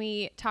tonight when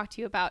we talked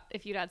to you about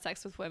if you'd had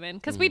sex with women,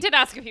 because we did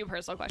ask a few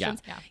personal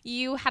questions. Yeah.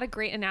 You had a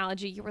great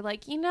analogy. You were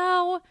like, you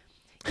know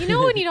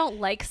when you don't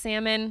like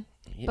salmon,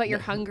 but you're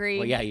hungry.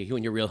 Well, yeah,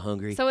 when you're real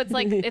hungry, So it's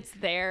like it's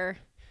there,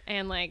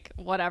 and like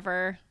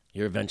whatever.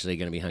 you're eventually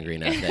going to be hungry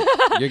enough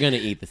that you're going to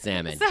eat the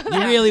salmon. You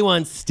really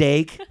want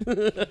steak,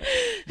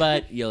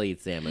 but you'll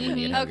eat salmon when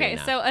you get hungry Okay,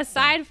 enough. so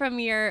aside from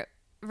your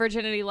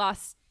virginity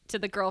loss to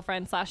the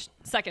girlfriend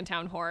 / second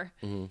town whore,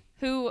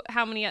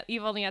 how many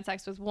you've only had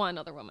sex with one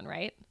other woman,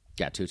 right?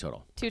 Yeah, 2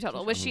 total. 2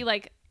 total. Was she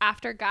like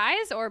after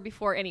guys or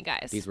before any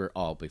guys? These were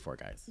all before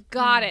guys.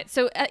 Got it.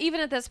 So even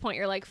at this point,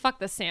 you're like, fuck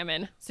the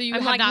salmon. So you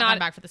I'm have like, not gone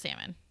back for the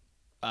salmon.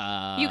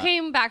 You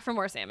came back for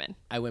more salmon.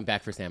 I went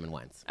back for salmon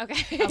once.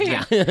 Okay.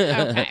 Yeah.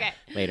 Okay.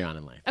 Later on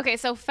in life. Okay.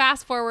 So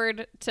fast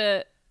forward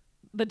to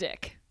the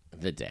dick.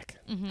 The dick.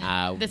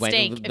 The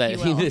steak,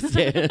 if you will. the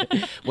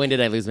steak. When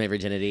did I lose my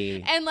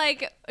virginity? And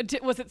like,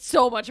 was it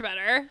so much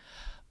better?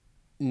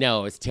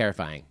 No, it's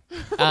terrifying.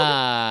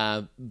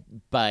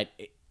 But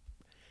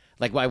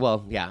like,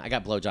 well, yeah, I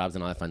got blowjobs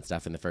and all that fun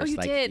stuff in the first. you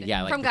like, did?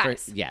 Yeah, like From the guys?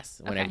 first.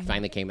 Yes, when I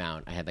finally came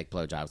out, I had like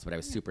blowjobs, but I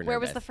was super nervous. Where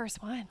was the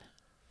first one?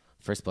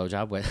 First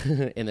blowjob was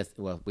in this.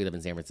 Well, we live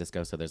in San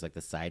Francisco, so there's like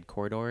the side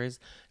corridors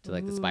to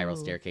like the spiral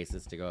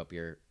staircases to go up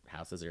your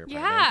houses or your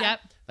apartments. Yeah. Yep.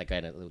 Like I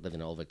lived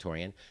in Old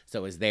Victorian, so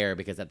it was there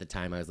because at the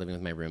time I was living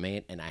with my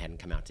roommate and I hadn't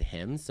come out to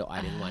him, so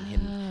I didn't want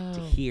him to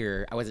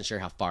hear. I wasn't sure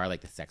how far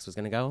like the sex was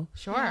gonna go.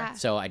 Sure. Yeah.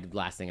 So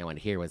last thing I wanted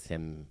to hear was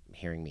him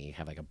hearing me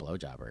have like a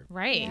blowjob or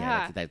Right.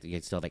 Yeah. like, that you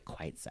still have like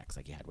quiet sex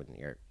like you had when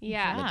you're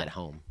Yeah. lived at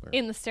home.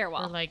 In the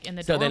stairwell. Or like in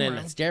the So dorm then in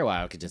room. the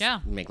stairwell I could just Yeah.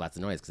 make lots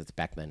of noise because it's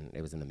back then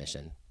it was in the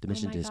Mission. The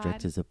Mission my District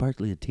God. is a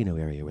partly Latino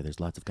area where there's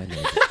lots of gun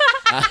noises.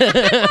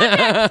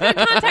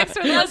 Context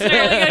for That's listeners.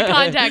 really good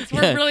context.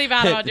 We're really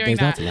bad about doing There's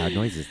that. lots of loud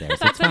noises there. So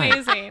That's it's fine.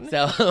 amazing.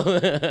 So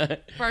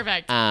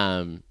Perfect.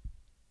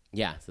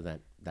 yeah, so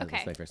that Okay.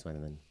 was my first one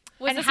and then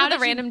Was And this how with a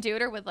did you- random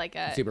dude or with like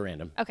a? super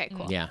random. Okay,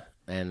 cool. Yeah.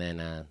 And then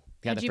yeah,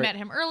 had the you fir- met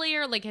him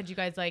earlier? Like, had you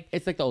guys like?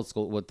 It's like the old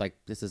school with like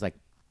this is like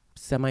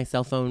semi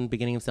cell phone,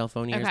 beginning of cell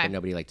phone years, Okay. but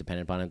nobody like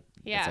depended upon it.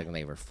 Yeah. It's like when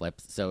they were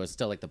flips. So it's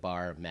still like the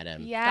bar, met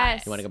him.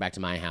 Yes. You want to go back to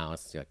my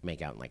house? You like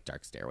make out in like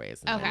dark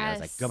stairways. And Okay. then I was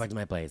like, go back to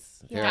my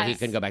place. He Yes.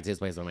 couldn't go back to his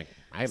place. So I'm like,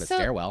 I have a So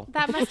stairwell.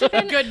 That must have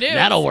been Good news.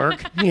 That'll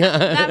work. Yeah.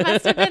 That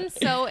must have been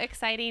so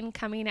exciting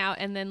coming out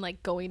and then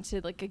like going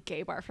to like a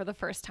gay bar for the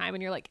first time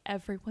and you're like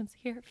everyone's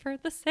here for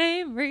the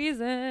same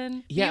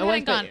reason. Yeah, you it was,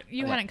 hadn't gone. but-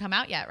 You hadn't come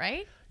out yet,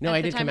 right? No, At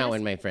I the did time come of out this?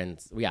 when my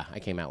friends. Yeah, I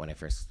came out when I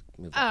first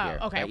moved Oh, up here.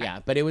 okay, But okay. yeah,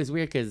 but it was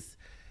weird because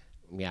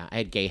yeah, I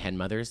had gay hen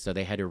mothers, so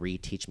they had to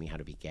reteach me how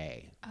to be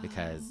gay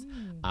because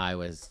I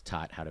was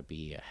taught how to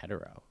be a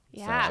hetero.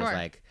 So Yeah. I was Sure.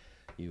 like,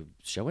 you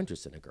show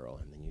interest in a girl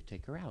and then you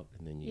take her out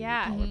and then you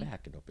Yeah. call her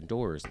back and open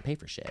doors and pay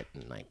for shit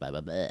and like blah blah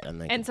blah. And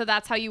like, And so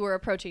that's how you were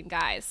approaching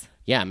guys.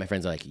 yeah, my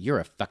friends are like, you're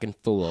a fucking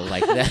fool.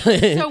 Like,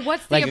 So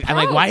what's the like I'm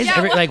like, why is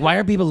approach? like why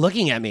are people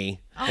looking at me?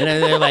 And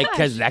then they're like,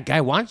 because that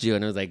guy wants you.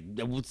 And I was like,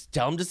 well,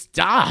 tell him to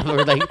stop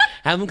or like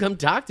have him come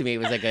talk to me. It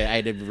was like I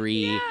had to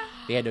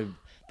they had to.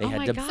 They Oh had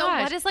my to God. So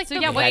what is like So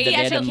the yeah, They what's had the to-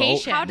 they had to mold-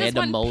 education? how they does had to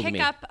one mold pick me.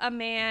 up a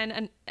man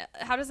and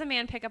how does a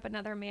man pick up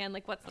another man?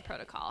 Like what's the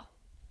protocol?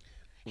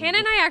 Hannah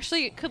and I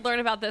actually could learn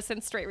about this in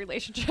straight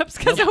relationships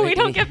because we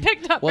don't get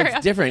picked up. Well, very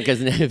it's different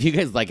because if you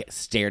guys like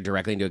stare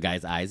directly into a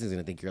guy's eyes, he's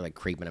gonna think you're like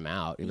creeping him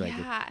out. You'd be Yeah.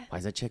 like, why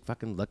is that chick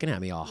fucking looking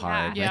at me all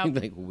hard? Yeah. Like,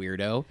 like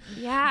weirdo.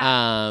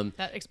 Yeah.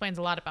 That explains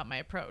a lot about my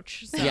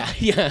approach. So. Yeah,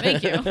 yeah.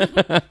 Thank you.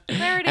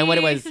 Clarity. And what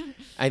it was,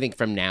 I think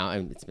from now,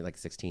 it's been like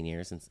 16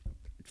 years since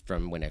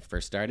from when I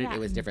first started. Yeah. It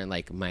was different.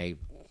 Like I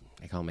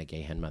call them my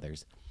gay hen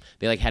mothers.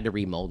 They like had to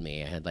remold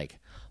me. I had like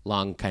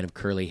long kind of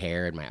curly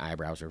hair and my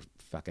eyebrows were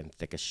fucking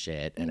thick as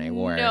shit. And I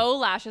wore no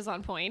lashes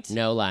on point.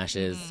 no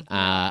lashes.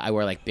 I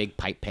wore like big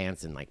pipe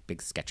pants and like big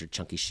Skechers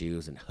chunky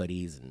shoes and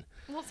hoodies and.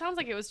 Well, it sounds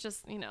like it was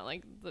just,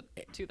 like the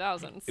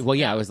 2000s. Well,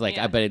 yeah, I was like,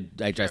 Yeah. but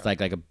I dressed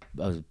like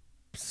a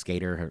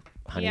skater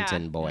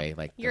Huntington boy.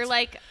 Like You're that's-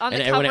 like on the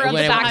And cover when I- of the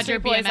when I- Had your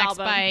Backstreet Boys BMX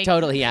album. bike.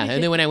 totally, yeah.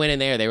 And then when I went in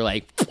there, they were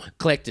like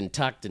clicked and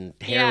tucked, and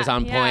hair Yeah, was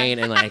on yeah. point,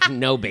 and like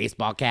no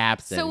baseball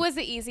caps. So and, was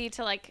it easy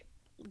to like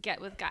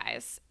get with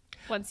guys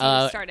once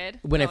you started?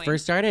 when I going?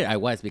 first started, I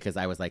was because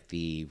I was like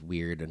the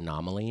weird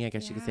anomaly, I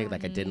guess you could say.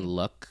 Like I didn't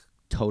look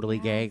totally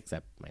gay,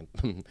 except my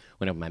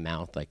went up my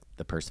mouth, like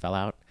the purse fell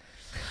out.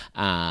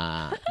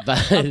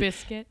 But A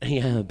biscuit.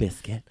 yeah, a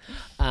biscuit.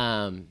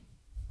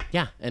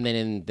 Yeah, and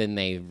then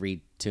they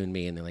retuned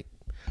me, and they're like,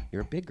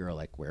 "You're a big girl.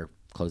 Like wear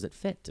clothes that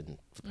fit, and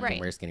Right.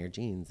 wear skinnier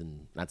jeans,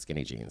 and not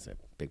skinny jeans.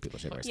 Big people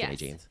should wear skinny Yes.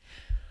 jeans."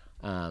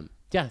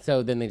 Yeah.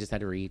 So then they just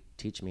had to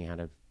reteach me how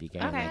to be gay,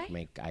 and Okay. like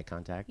make eye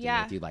contact. Yeah.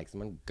 And if you like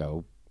someone,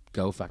 go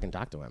fucking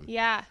talk to him.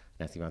 Yeah. And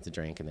ask if he wants a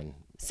drink, and then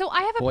So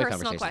I have a Boy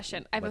personal conversation.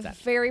 question. I have What's a that?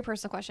 very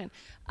personal question.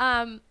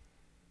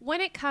 When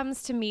it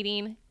comes to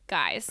meeting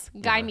guys,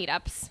 guy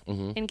meetups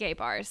Mm-hmm. in gay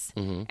bars,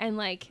 and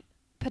like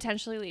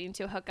potentially leading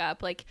to a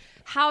hookup, like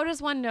how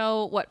does one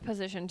know what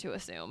position to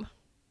assume?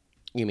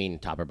 you mean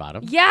top or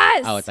bottom?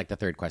 Yes. Oh, it's like the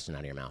third question out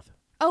of your mouth.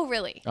 Oh,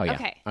 really? Oh yeah.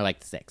 Okay. Or like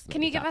the sixth.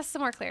 Can you give us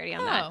some more clarity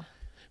on that? Oh.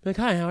 Like,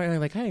 hi, how are you?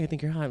 Like, hi, I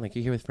think you're hot. Like,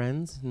 you here with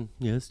friends? And,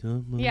 yes,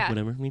 well, Yeah.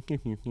 whatever.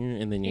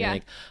 And then you're Yeah.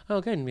 like, oh,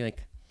 good. And be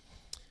like,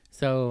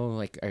 so,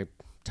 like, are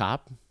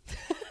top?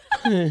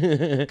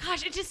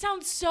 Gosh, it just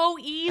sounds so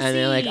easy. And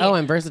they're like, oh,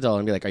 I'm versatile.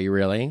 And be like, are you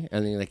really?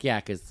 And then you're like, yeah,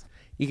 because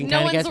you can No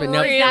kind of guess, one's but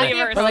no, really Is that the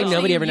versatile. but like approach that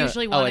nobody you ever knows.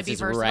 usually Oh, want to it's be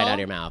just versatile? right out of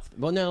your mouth.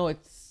 Well, no,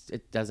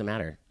 it doesn't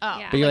matter. Oh,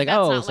 Yeah. But you're like, that's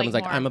oh, not, someone's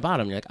like, more- I'm a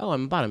bottom. You're like, oh,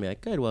 I'm a bottom. You're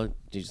like, good. Well, do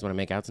you just want to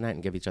make out tonight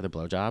and give each other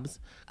blowjobs?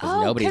 Because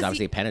Oh, nobody's 'cause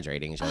obviously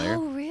penetrating each other.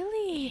 Oh,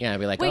 really? Yeah, I'd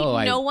be like, Wait,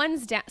 oh,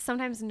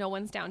 sometimes no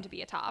one's down to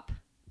be a top.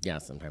 Yeah,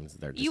 sometimes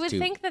they're just You would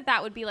think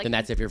that would be like. And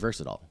that's if you're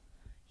versatile.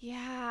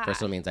 Yeah.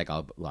 Versatile means like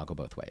I'll go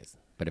both ways.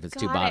 But if it's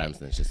two Got bottoms, it.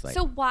 then it's just like.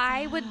 So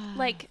why would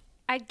like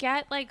I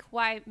get like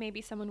why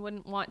maybe someone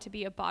wouldn't want to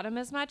be a bottom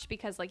as much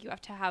because like you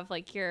have to have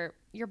like your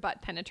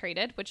butt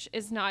penetrated, which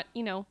is not,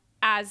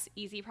 as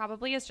easy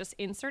probably as just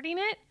inserting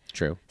it.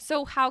 True.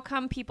 So how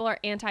come people are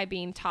anti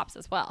being tops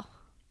as well?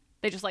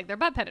 They just like their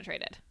butt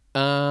penetrated.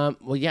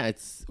 Well, yeah,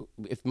 it's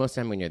if most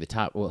time when you're the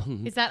top. Well,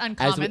 Is that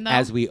uncommon, though?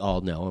 as we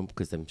all know,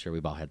 because I'm sure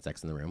we've all had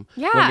sex in the room.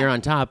 Yeah. When you're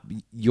on top,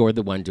 you're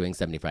the one doing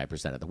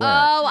 75% of the work.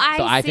 Oh, I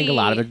So I think a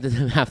lot see. of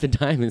it, half the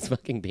time, is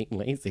fucking being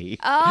lazy.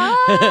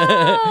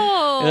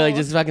 Oh. Like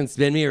just fucking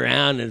spin me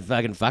around and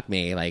fucking fuck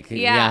me. Like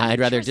Yeah, I'd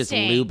rather just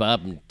interesting. lube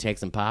up and take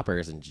some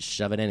poppers and just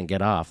shove it in and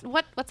get off.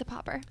 What's a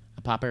popper?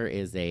 A popper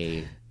is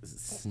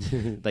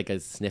like a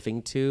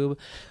sniffing tube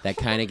that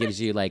kind of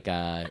gives you like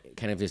kind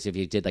of just if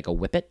you did like a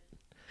whippet.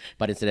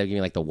 But instead of giving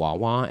you like the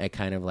wah-wah, it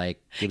kind of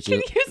like gives Can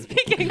you. you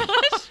speak English?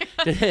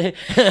 We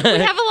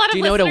have a lot of Do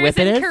you know what a listeners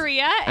whippet in is?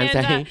 Korea. I'm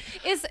And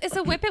sorry. is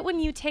a whippet when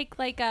you take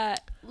like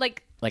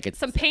Like it's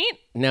some paint?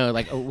 No,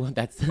 like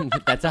that's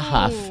a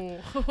huff.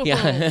 Oh.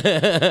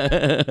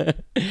 Yeah.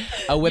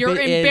 A whippet You're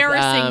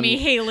embarrassing is, me,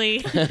 Haley.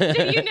 Do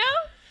you know?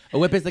 A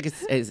whip is like I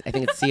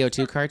think it's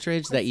CO2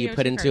 cartridge that you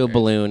put CO2 into a cartridge.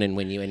 balloon, and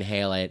when you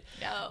inhale it,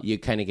 No. you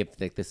kind of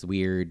get like this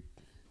weird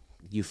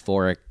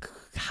euphoric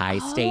high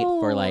state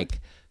for Oh. like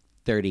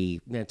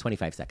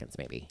 25 seconds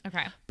maybe.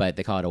 Okay. But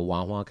they call it a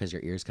wah wah because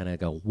your ears kind of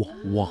go wah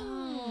wah.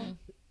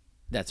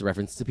 That's a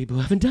reference to people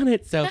who haven't done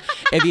it. So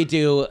if you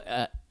do,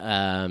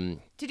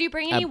 Did you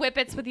bring any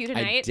whippets with you I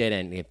tonight?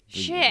 didn't.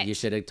 Shit. You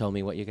should have told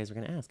me what you guys were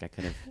going to ask. I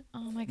could have.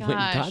 Oh my and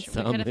got gosh. We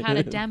some. could have had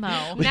a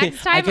demo.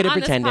 Next I time could have on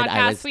this pretended podcast,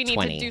 I was we need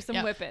 20. to do some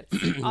Yeah.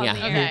 whippets. On Yeah. the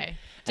air. Okay.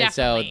 And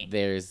so Definitely.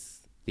 there's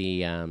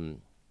the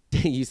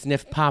you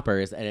sniff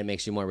poppers and it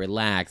makes you more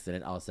relaxed and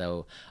it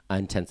also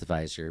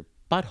intensifies your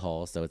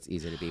butthole so it's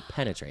easier to be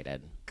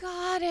penetrated.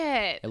 Got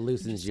it. It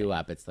loosens you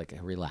up. It's like a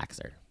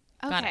relaxer.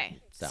 Got Okay.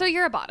 So. So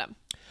you're a bottom.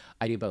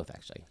 I do both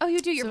actually. Oh, you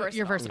do. You're So versatile.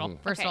 you're versatile.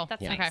 Mm-hmm. Versatile. Okay,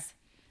 that's Yeah. nice.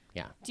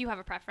 Yeah. Do you have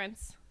a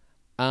preference?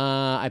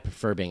 I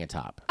prefer being a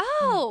top.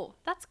 Oh,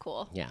 that's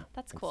cool. Yeah.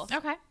 That's cool.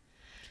 Okay.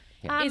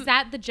 Yeah. Is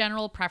that the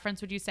general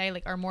preference, would you say?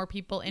 Like, are more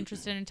people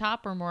interested in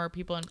top or more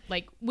people in,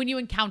 like, when you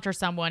encounter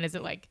someone, is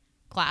it like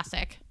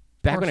classic?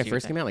 Back when I Horseshoe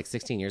first thing? came out, like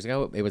 16 years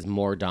ago, it was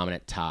more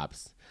dominant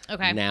tops.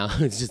 Okay. Now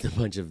it's just a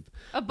bunch of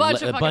fucking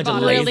bottom.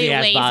 lazy Really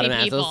ass lazy bottom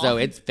people. assholes. So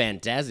it's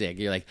fantastic.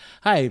 You're like,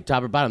 hi,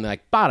 top or bottom? They're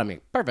like, bottom. You're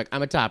like, perfect.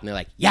 I'm a top. And they're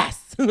like, yes.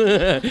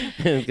 Like,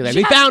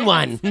 we found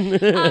one.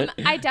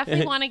 I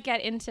definitely want to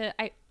get into.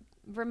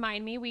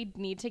 Remind me, we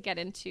need to get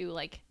into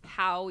like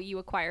how you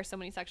acquire so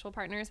many sexual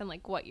partners and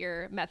like what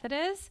your method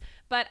is.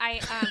 But I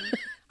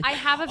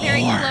have a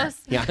very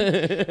close. Yeah.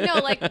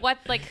 No,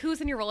 like who's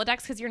in your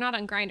Rolodex? Because you're not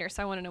on Grindr,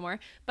 so I want to know more.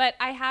 But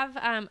I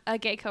have a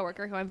gay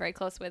coworker who I'm very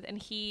close with, and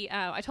he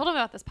I told him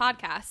about this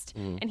podcast,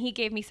 and he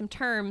gave me some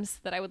terms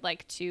that I would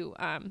like to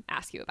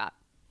ask you about.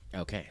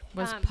 Okay.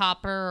 Was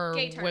popper or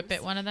gay terms.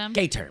 whippet one of them?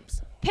 Gay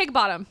terms. Pig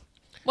bottom.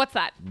 What's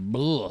that?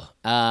 Blah.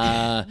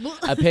 A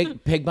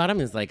pig bottom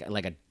is like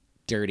a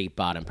dirty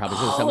bottom. Probably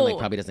someone like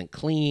probably doesn't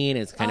clean.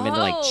 It's kind of into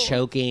like Oh.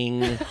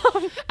 choking.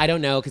 I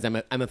don't know because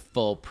I'm a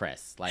full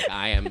priss. Like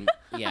I am.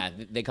 Yeah,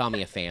 they call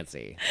me a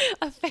fancy.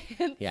 A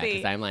fancy. Yeah,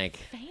 because I'm like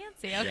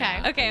Fancy. Okay.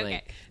 Yeah. Okay, I'm okay.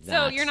 like So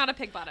that. you're not a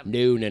pig bottom.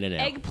 No.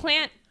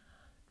 Eggplant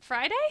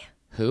Friday?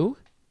 Who?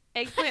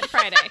 Eggplant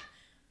Friday.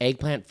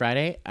 Eggplant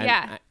Friday?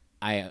 Yeah.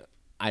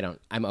 I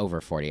don't. I'm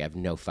over 40. I have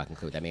no fucking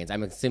clue what that means.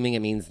 I'm assuming it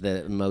means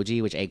the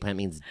emoji, which eggplant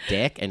means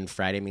dick, and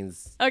Friday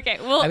means. Okay,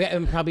 well,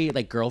 I'm probably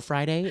like Girl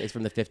Friday is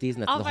from the 50s,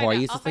 and that's I'll the find whore I out,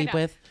 used to I'll find sleep out.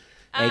 with.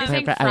 You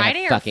saying I have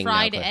Friday or fucking no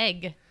fried clue.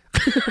 egg?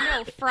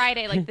 no,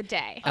 Friday, like the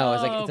day. Oh,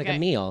 it's like okay. a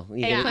meal.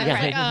 You get- Eggplant yeah.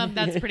 Friday.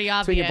 That's pretty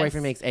That's when obvious. your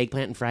boyfriend makes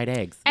eggplant and fried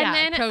eggs. And Yeah,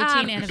 then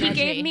protein and a he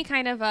gave veggie. me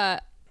kind of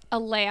a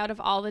layout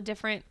of all the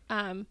different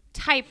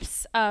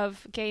types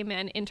of gay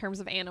men in terms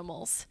of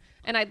animals.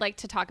 And I'd like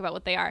to talk about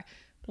what they are.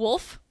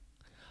 Wolf.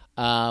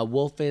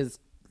 Wolf is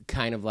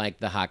kind of like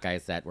the hot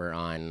guys that were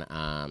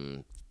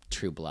on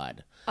True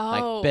Blood. Oh.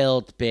 Like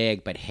built,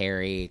 big, but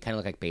hairy. Kind of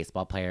look like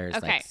baseball players.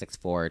 Okay. Like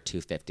 6'4",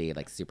 250,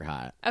 like super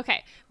hot.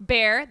 Okay.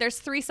 Bear. There's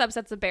 3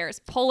 subsets of bears.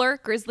 Polar,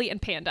 grizzly,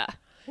 and panda.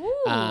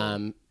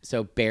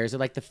 So bears are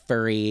like the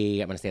furry,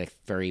 I'm going to say like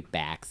furry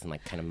backs and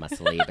like kind of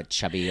muscly, but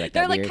chubby. Like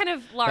They're that like weird, kind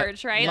of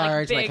large, right?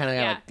 Large, like like big, kind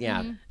of yeah.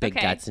 like, big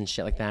Okay. guts and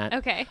shit like that.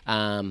 Okay.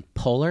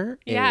 Polar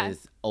Yeah.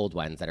 is old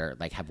ones that are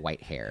like have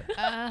white hair.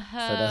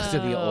 So those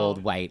are the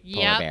old white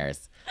polar Yep.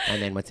 bears.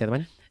 And then what's the other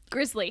one?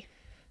 Grizzly.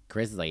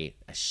 Grizzly.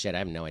 Shit, I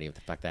have no idea what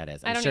the fuck that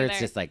is. I I'm don't sure it's either.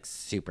 just like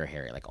super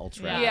hairy, like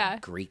ultra Yeah.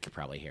 Greek,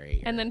 probably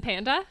hairy. And then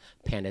panda.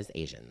 pandas,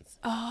 Asians.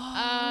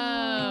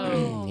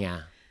 Oh.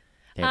 Yeah.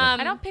 They're the-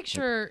 I don't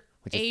picture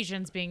Which is-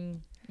 Asians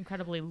being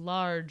incredibly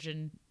large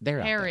and They're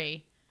out there.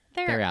 hairy.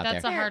 they're out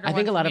That's there. a harder I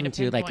think a one lot for of me them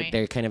to too, like pinpoint.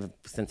 they're kind of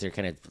since they're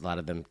kind of a lot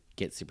of them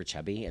get super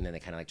chubby and then they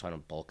kind of like try to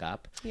bulk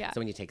up. Yeah. So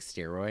when you take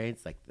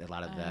steroids, like a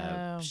lot of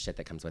the Oh. shit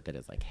that comes with it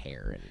is like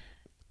hair and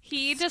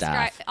He Stuff.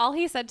 described, all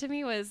he said to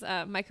me was,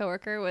 my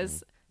coworker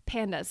was,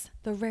 Pandas,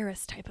 the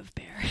rarest type of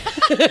bear.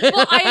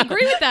 Well, I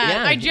agree with that.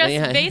 Yeah, I just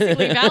yeah.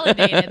 basically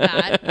validated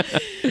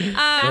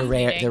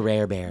that. The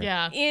rare bear.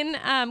 Yeah.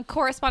 In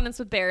correspondence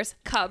with bears,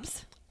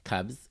 cubs.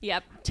 Cubs.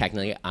 Yep.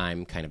 Technically,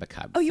 I'm kind of a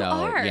cub. Oh, you so,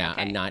 are? Yeah,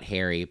 Okay. I'm not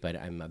hairy, but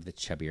I'm of the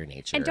chubbier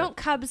nature. And don't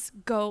cubs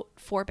go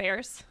for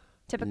bears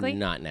typically?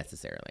 Not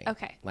necessarily.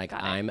 Okay, Like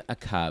got it. I'm a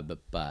cub,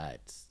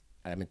 but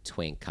I'm a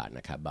twink caught in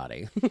a cub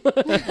body.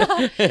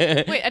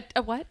 Wait,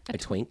 a what? A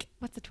twink.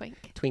 What's a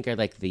twink? Twink are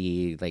like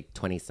the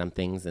 20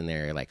 somethings, and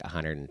they're like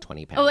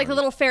 120 pounds. Oh, like the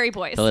little fairy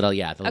boys. The little,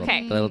 yeah, the little,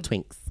 Okay. the little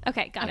twinks.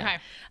 Okay, got Okay.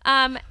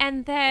 it.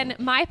 And then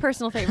my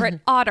personal favorite,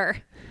 otter.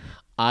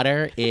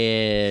 Otter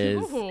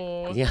is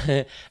Ooh.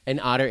 yeah, an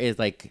otter is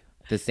like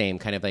the same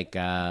kind of like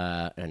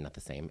not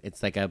the same.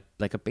 It's like a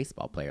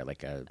baseball player,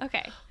 like a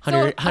Okay.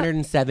 100,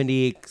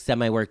 170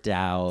 semi worked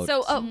out.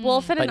 So a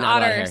wolf and But an not a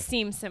lot of otter hair.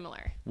 seem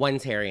similar.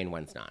 One's hairy and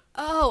one's not.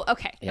 Oh,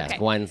 okay. Yeah, Okay.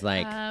 one's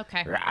like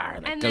Okay. rawr,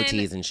 like And then,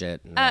 goatees and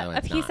shit. And the other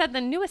one's He not. said the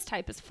newest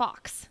type is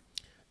fox.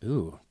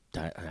 Ooh,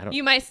 I don't.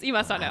 You must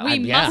not know. We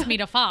yeah. must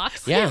meet a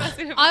fox. Yeah,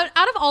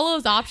 Out of all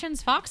those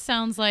options, fox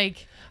sounds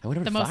like I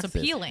wonder what the most fox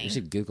is. appealing. You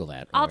should Google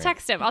that. I'll while we're-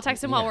 text him. I'll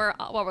text him while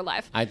we're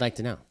live. I'd like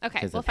to know.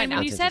 Okay, 'cause we'll it find And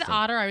when you sounds said interesting.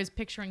 otter, I was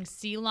picturing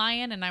sea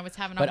lion, and I was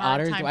having a But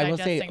hard otters, time I will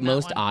say, digesting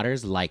most that one.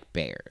 otters like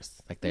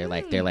bears. Like they're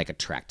like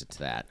attracted to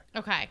that.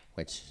 Okay.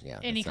 Which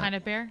Any kind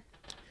of bear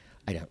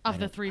I don't. of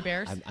the three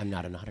bears? I'm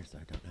not an otter, so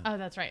I don't know. Oh,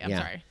 that's right. I'm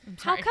Yeah. sorry. I'm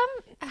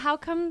How sorry.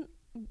 come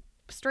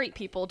straight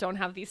people don't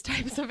have these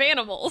types of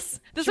animals?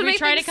 This Should would we make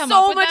try to things come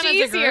so up with much them as a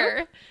group?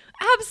 easier.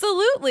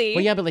 Absolutely.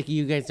 Well, yeah, but like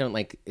you guys don't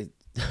like.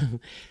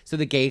 So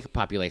the gay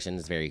population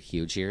is very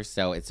huge here.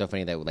 So it's so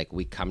funny that like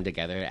we come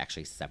together to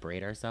actually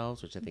separate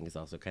ourselves, which I think is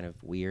also kind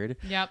of weird.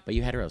 Yep. But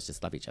you heteros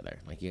just love each other.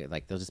 Like you,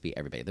 like they'll just be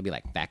everybody. They'll be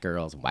like fat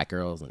girls and white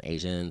girls and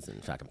Asians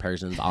and fucking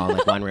Persians all in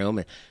like one room.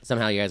 And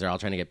somehow you guys are all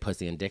trying to get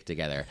pussy and dick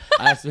together.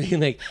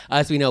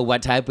 We know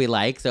what type we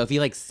like. So if you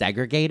like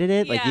segregated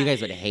it, like you Yeah.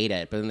 guys would hate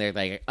it. But then they're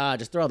like,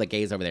 just throw all the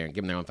gays over there and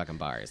give them their own fucking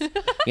bars.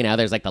 You know,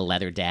 there's like the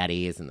leather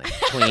daddies and the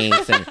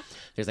twinks and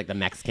there's like the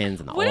Mexicans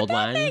and the Wouldn't old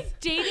that ones. make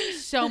dating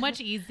so much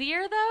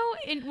easier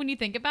though? When you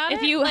think about it,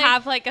 if you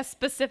have like a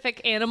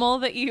specific animal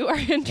that you are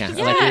Yeah,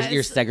 interested like in.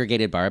 your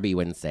segregated Barbie, you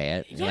wouldn't say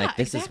it. You're Yeah, like,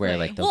 this is where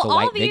like the, Well, the all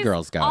white big these-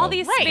 girls go. all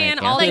these Right. span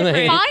Like, all yeah.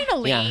 different.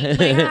 finally Yeah. like,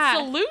 Yeah.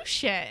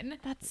 solution.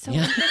 That's so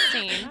Yeah.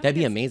 interesting. That'd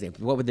be amazing.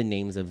 What would the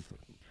names of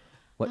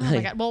what? Oh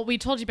my god! Well, we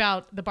told you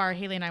about the bar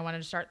Haley and I wanted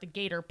to start, the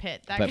Gator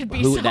Pit. That But could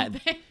be who- that-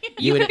 something.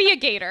 You would could be a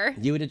gator.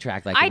 you would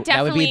attract like I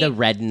that would be the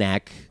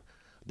definitely-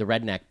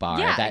 redneck bar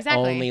Yeah, that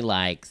exactly. only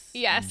likes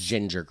Yes.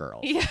 ginger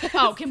girls.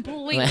 Oh,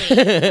 completely.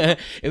 It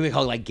would be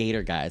called like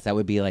Gator guys. That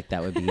would be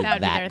that would be that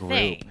their group.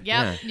 thing.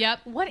 Yep. Yep.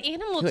 What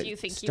animal do you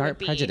think you Start would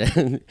be?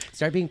 prejudice.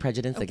 Start being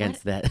prejudiced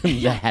against the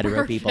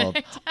hetero people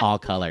of all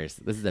colors.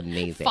 This is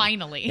amazing.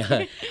 Finally.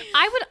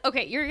 I would.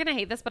 Okay, you're gonna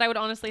hate this, but I would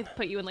honestly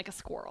put you in like a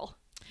squirrel.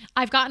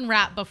 I've gotten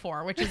rap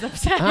before, which is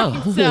upsetting.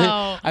 Oh, So,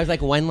 I was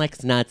like, one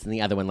likes nuts and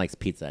the other one likes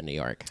pizza in New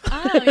York.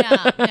 oh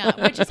yeah,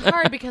 which is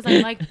hard because I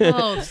like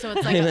both. So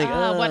it's like, You're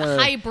like, what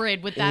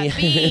hybrid would that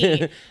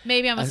be?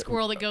 Maybe I'm a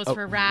squirrel that goes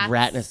for rats.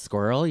 Rat and a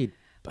squirrel.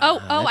 Oh,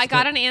 that's I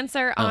got good. an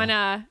answer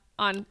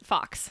on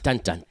Fox. Dun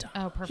dun dun.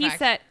 Oh, perfect. He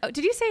said,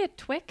 did you say a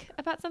twig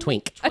about something?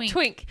 Twink. A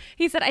twink.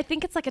 He said, I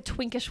think it's like a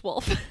twinkish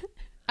wolf.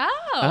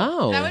 Oh,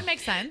 Oh. that would make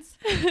sense.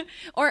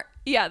 Or,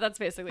 yeah, that's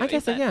basically I what he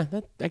guess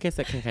said. I guess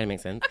that can kind of make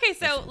sense. Okay,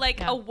 so like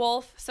Yeah. a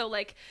wolf. So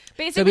like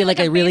basically So it'd be like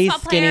a really baseball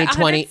skinny player,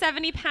 20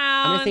 170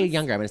 pounds. I'm gonna say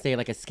younger. I'm gonna say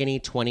like a skinny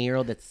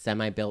 20-year-old that's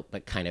semi-built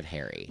but kind of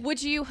hairy.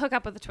 Would you hook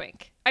up with a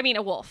twink? I mean,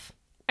 a wolf.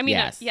 I mean,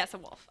 Yes. yes, a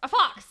wolf. A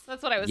fox.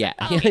 That's what I was Yeah.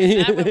 saying.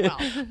 That went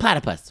well.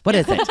 Platypus. What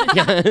is it?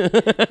 Yeah.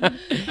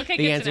 Okay, The good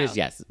answer to is know.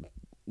 yes.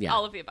 Yeah.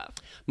 All of the above.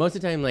 Most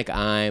of the time, like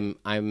I'm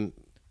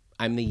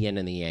the yin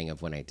and the yang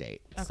of when I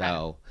date.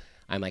 So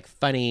I'm like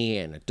funny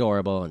and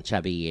adorable and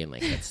chubby and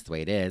like that's the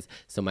way it is.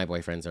 So my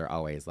boyfriends are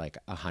always like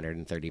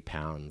 130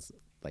 pounds,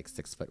 like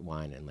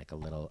 6'1" and like a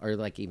little, or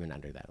like even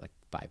under that, like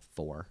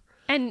 5'4".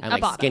 And And a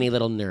like bottom. skinny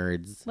little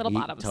nerds. Little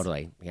bottoms.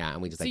 Totally. Yeah.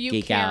 And we just So like you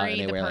geek out carry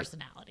and they the wear like,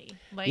 personality.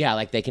 Like, yeah,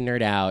 like they can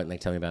nerd out and like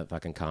tell me about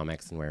fucking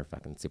comics and wear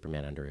fucking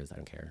Superman underoos. I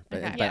don't care. But,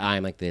 Okay. but Yeah.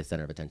 I'm like the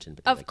center of attention.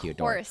 But Of like, you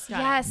adore. course. Got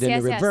it. Yes, Then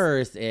yes, the yes.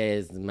 reverse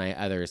is my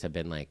others have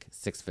been like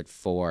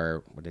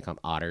 6'4", what do they call them?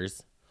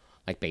 Otters,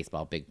 like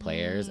baseball big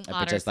players, but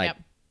otters, just like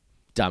yep.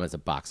 dumb as a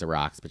box of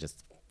rocks, but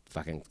just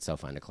fucking so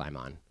fun to climb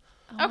on.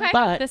 Okay.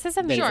 But This is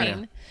then, you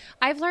amazing. know,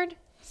 I've learned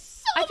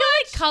I feel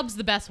like Cub's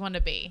the best one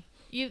to be.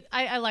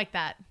 I like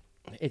that.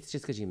 it's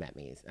just because you met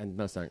me, and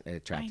most aren't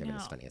attractive and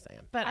as know. funny as I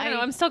am. But I don't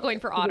know. I'm still going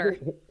for otter.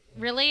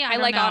 really, I I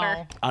don't like know.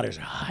 otter. Otters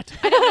are hot.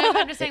 I don't know.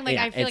 I'm just saying, like,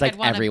 Yeah, I feel it's like like I'd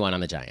want everyone on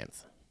the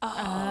Giants,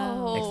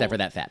 Oh. except for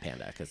that fat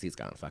panda, because he's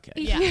gone. Fuck it.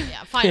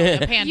 Yeah, finally,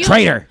 a panda.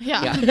 Traitor.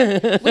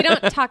 Yeah. We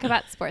don't talk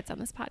about sports on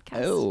this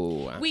podcast.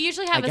 Oh. We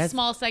usually have I a guess-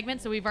 small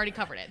segment, so we've already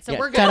covered it. So Yeah.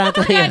 we're good.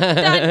 Ta-da. We're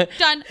good.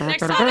 Done.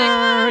 Next topic.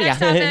 Next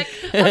topic.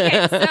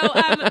 Okay,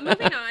 so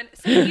moving on.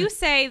 So you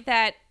say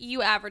that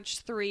you average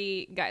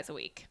 3 guys a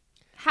week.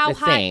 How The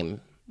high?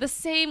 same. The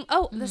same.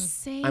 The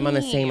same. I'm on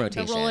the same The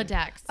rotation.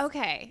 Rolodex.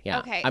 Okay. Yeah.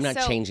 Okay. I'm not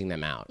so changing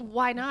them out.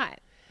 Why not?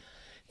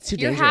 It's too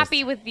You're dangerous.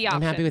 happy with the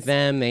options. I'm happy with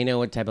them. They know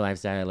what type of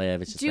lifestyle I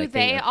live. It's just Do like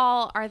they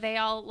all? Are they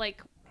all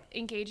like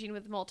engaging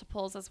with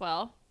multiples as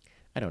well?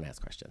 I don't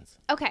ask questions.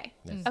 Okay.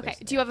 That's- Okay. that's-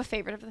 Do you have a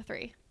favorite of the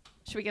three?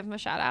 Should we give them a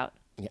shout out?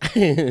 Yeah.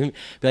 Be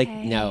like,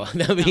 no,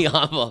 that would be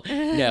awful.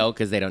 No,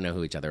 because they don't know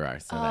who each other are.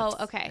 So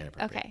that's okay.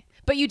 inappropriate. Okay.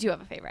 But you do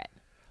have a favorite.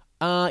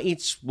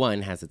 Each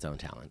one has its own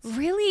talents.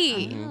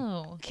 Really?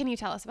 Oh. Can you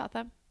tell us about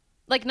them?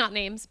 Like not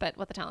names, but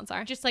what the talents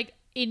are. Just like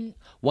in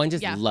One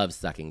just Yeah. loves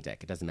sucking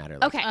dick. It doesn't matter.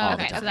 Like, Okay, all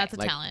okay, the time. so that's a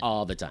Like, talent.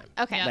 all the time.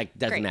 Okay. Yeah. Like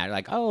doesn't Great. matter.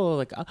 Like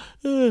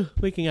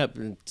waking up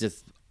and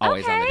just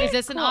always on the Okay. dick. Is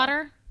this an Cool.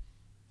 otter?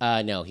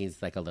 No,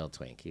 he's like a little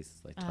twink. He's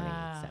like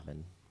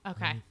 27.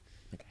 Okay.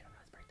 Like, I don't know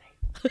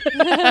his birthday.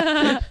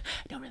 I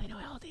don't really know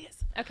how old he is.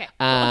 Okay.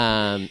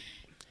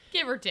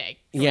 Give or take.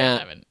 Yeah.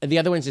 27. The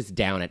other one's just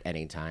down at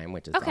any time,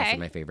 which is Okay. also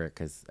my favorite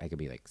because I could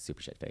be like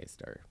super shit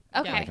faced or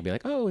Okay. I could be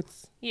like, oh,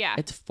 Yeah.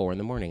 it's 4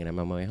 a.m. and I'm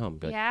on my way home.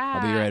 Be like, Yeah.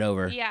 I'll be right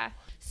over. Yeah.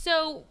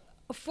 So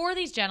for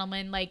these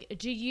gentlemen, like,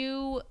 do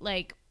you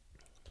like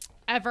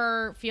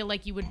ever feel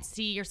like you would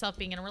see yourself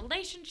being in a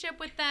relationship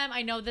with them?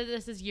 I know that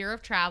this is year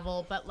of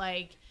travel, but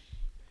like,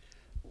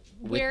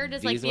 where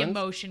does like these the ones?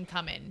 emotion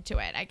come into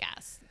it? I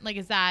guess like,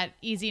 is that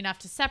easy enough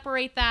to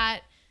separate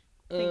that?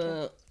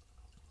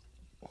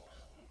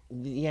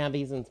 Yeah,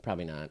 these ones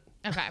probably not.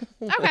 Okay.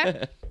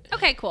 Okay.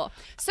 Okay, cool.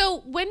 So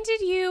when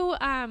did you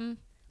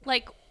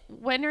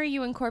when are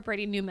you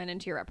incorporating new men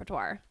into your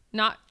repertoire?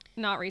 Not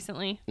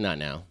recently. Not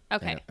now.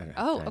 Okay. I don't have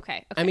Oh, time.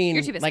 okay. I mean,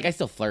 You're too busy. like I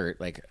still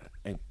flirt. Like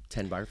I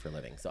tend bar for a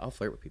living, so I'll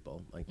flirt with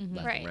people like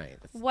left Right. and right.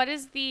 That's What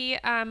is the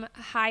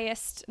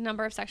highest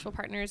number of sexual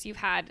partners you've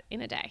had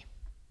in a day?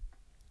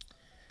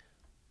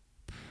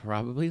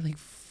 probably like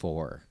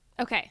 4.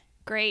 Okay.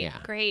 Great. Yeah.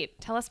 Great.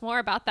 Tell us more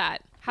about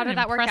that. How What an did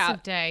that work impressive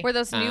out? day. Were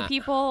those new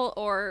people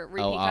or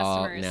repeat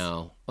customers?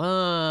 No.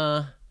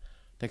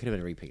 There could have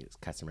been a repeat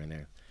customer in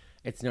there.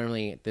 It's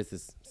normally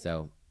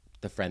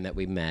the friend that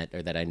we met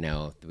or that I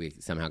know, we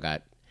somehow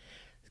got.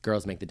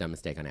 Girls make the dumb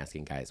mistake on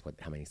asking guys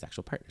how many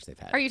sexual partners they've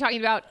had. Are you talking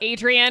about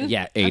Adrian?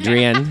 Yeah,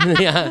 Adrian.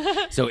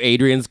 Yeah. So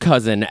Adrian's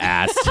cousin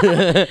asked her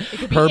any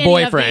of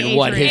boyfriend the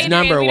what Adrian. his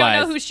number we was.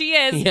 don't know who she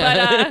is,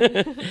 Yeah.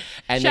 but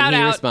And Shout then he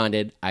out.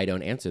 responded, I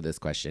don't answer this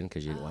question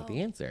because you didn't want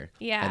the answer.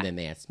 Yeah. And then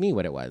they asked me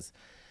what it was.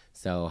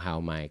 So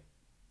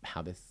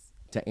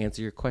to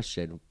answer your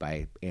question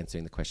by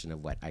answering the question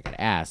of what I got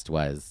asked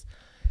was,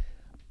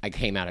 I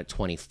came out at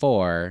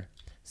 24.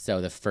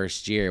 So the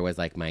first year was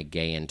like my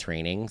gay in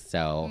training.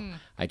 So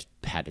I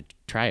had to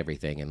try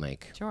everything. And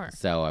like, Sure.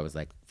 So I was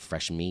like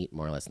fresh meat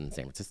more or less in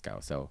San Francisco.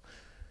 So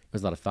it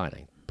was a lot of fun.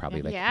 I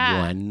probably like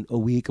Yeah. one a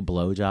week, a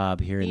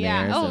blowjob here and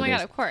yeah. there. Oh So my god,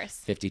 there's of course.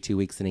 52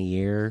 weeks in a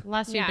year.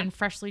 Last you've Yeah. been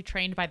freshly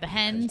trained by the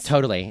hens.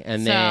 Totally.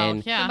 And So,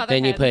 then yeah. Mother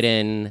then you hens. put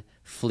in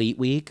Fleet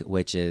Week,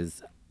 which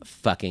is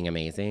fucking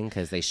amazing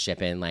because they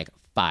ship in like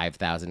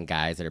 5,000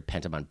 guys that are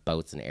pent up on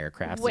boats and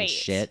aircrafts Wait. and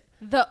shit.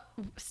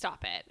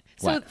 Stop it.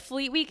 So What?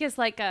 Fleet Week is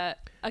like a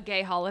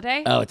gay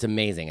holiday? Oh, it's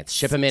amazing. It's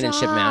ship them in and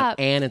ship them out. Stop.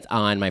 And it's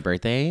on my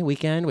birthday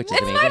weekend, which is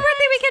It's amazing. my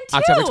birthday weekend too.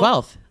 October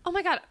 12th. Oh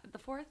my god, the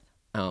 4th?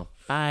 Oh,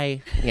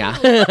 bye. Yeah.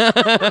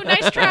 Oh,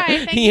 nice try.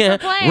 Thank you yeah.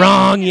 for playing.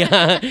 Wrong.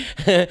 Yeah.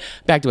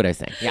 Back to what I was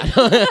saying. Yeah.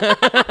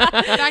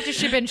 Back to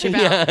ship in, ship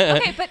out.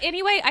 Okay, but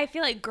anyway, I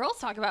feel like girls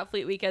talk about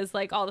Fleet Week as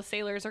like all the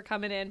sailors are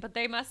coming in, but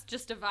they must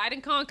just divide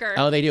and conquer.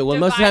 Oh, they do. Well,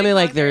 most of the Divide time, and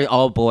like they're conquer.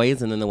 all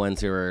boys, and then the ones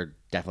who are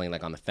definitely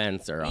like on the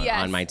fence or on,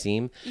 Yes. on my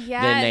team,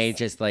 Yes. then they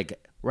just like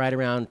right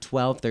around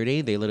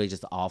 12:30, they literally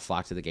just all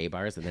flock to the gay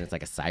bars, and then it's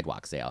like a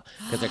sidewalk sale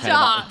because they're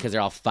Stop. because they're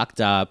all fucked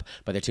up,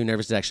 but they're too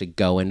nervous to actually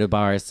go into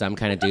bars. Some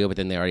kind of do, but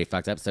then they're already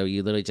fucked up, so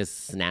you literally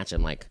just snatch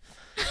them like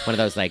one of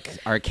those like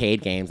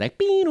arcade games, like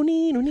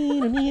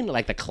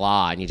like the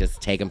claw, and you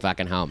just take them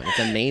fucking home, and it's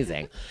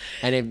amazing.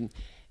 And it,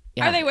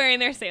 yeah. Are they wearing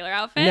their sailor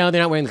outfit? No,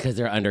 they're not wearing because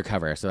they're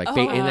undercover. So like,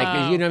 and,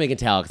 like you know, you can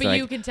tell. 'Cause But they're,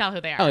 you like, can tell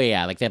who they are. oh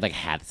yeah, like they have like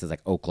hats that says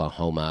like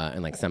Oklahoma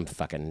and like some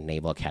fucking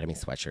Naval Academy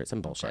sweatshirt,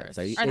 some bullshit.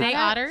 So Are they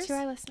otters? To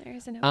our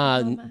listeners in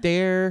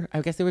Oklahoma.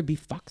 I guess they would be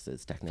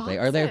foxes technically,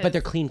 but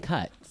they're clean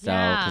cut. So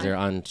Yeah. because they're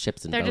on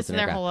ships and They're boats just and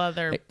their aircraft. whole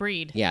other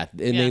breed. Yeah,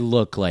 and Yeah. they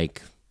look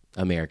like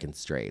American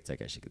straights, I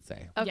guess you could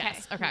say. Okay.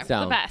 Yes. Okay.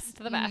 So The best.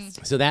 The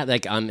best. so that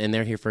like and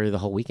they're here for the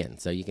whole weekend,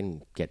 so you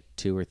can get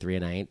 2 or 3 a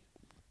night,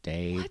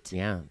 day. What?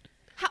 Yeah,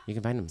 you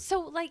can find them. So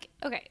like,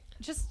 okay,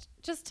 just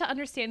to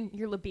understand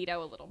your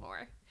libido a little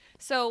more.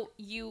 So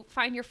you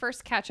find your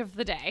first catch of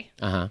the day,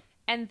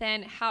 and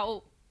then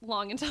how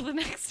long until the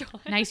next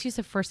one? Nice use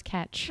of first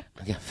catch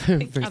Yeah,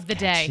 of the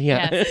day.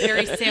 Yeah. Yes.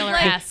 Very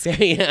sailor-esque.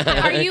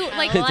 yeah. Are you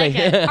like? I like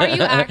it. Are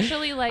you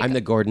actually like? I'm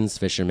the Gordon's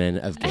fisherman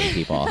of gay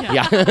people.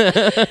 Yeah.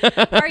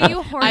 Are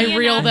you horny? I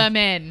reel enough? them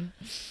in.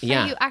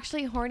 Yeah. Are you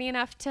actually horny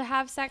enough to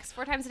have sex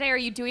 4 times a day, or are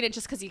you doing it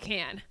just because you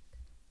can?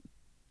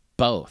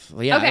 Both.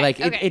 Yeah. Okay, Like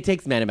okay. it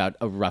takes men about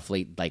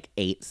roughly like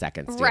 8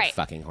 seconds to Right. get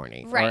fucking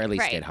horny, Right, or at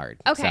least right. get hard.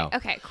 Okay. So-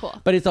 Okay. Cool.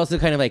 But it's also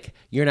kind of like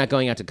you're not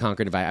going out to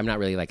conquer divide. I'm not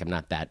really like I'm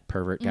not that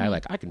pervert guy. Mm-hmm.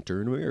 Like I can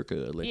turn America.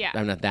 Like, Yeah.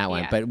 I'm not that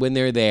one. Yeah. But when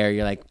they're there,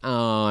 you're like,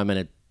 oh, I'm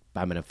gonna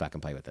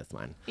fucking play with this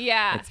one.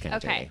 Yeah. It's kinda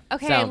Okay.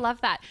 dirty. Okay. So- I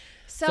love that.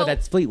 So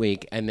that's Fleet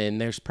Week, and then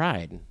there's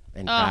Pride,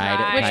 and right.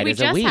 Pride, Which we is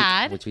a just week,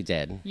 had. which we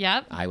did.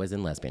 Yep. I was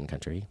in lesbian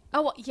country.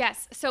 Oh well,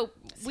 yes. So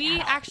we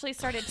actually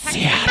started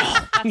texting.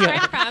 That's where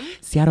I'm from.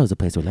 Seattle's a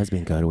place where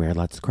lesbians go to wear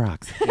lots of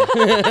Crocs.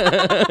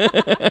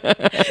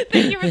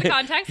 Thank you for the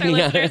context. Our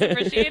listeners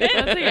appreciate it.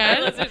 That's okay.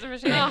 Our listeners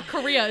appreciate Oh, it.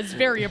 Korea is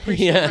very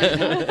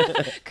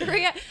appreciative.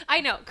 Korea.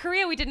 I know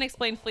Korea. We didn't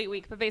explain Fleet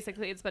Week, but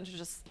basically it's a bunch of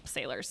just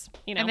sailors.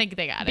 You know, I think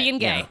they got it. being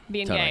gay, Yeah,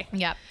 being totally. gay.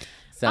 Yep.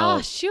 So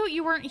Oh shoot,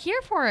 you weren't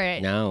here for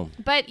it. no,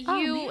 But Oh,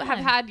 you have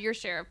man. had your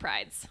share of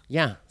prides.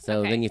 yeah. So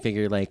Okay. then you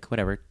figure like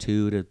whatever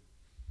 2 to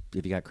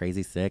if you got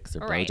crazy 6 or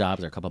Right.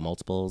 blowjobs or a couple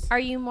multiples. Are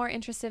you more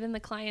interested in the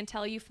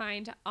clientele you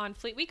find on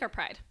Fleet Week or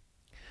Pride?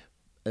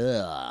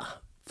 Ugh.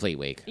 Fleet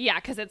Week. Yeah,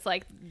 because it's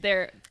like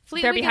they're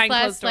Fleet they're Week behind is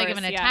less closed doors. like of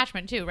an yeah.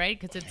 attachment too, right?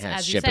 Because it's Yeah,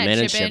 as you ship 'em said, in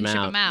and ship ship in, 'em ship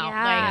out. them out.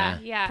 Yeah,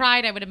 Like yeah.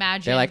 Pride, I would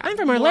imagine. They're like, I'm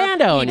from more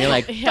Orlando, and you're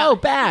people- like, Yeah. go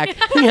back.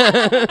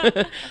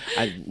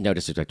 No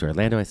disrespect to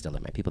Orlando, I still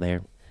love my people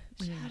there.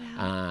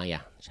 Yeah,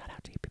 shout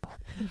out to you people.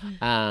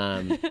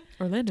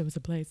 Orlando is a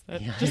place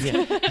that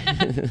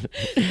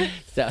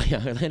So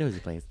yeah, Orlando is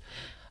a place.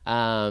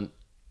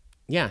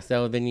 Yeah,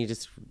 so then you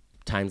just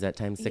times that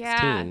times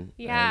 16.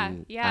 Yeah,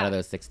 And yeah. Out of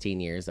those 16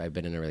 years, I've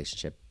been in a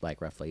relationship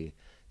like roughly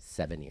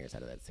 7 years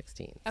out of that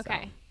 16.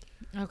 Okay.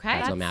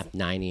 Okay. So math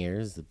 9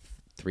 years,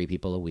 3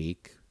 people a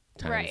week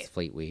times Right.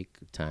 Fleet Week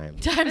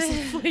times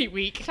Times Fleet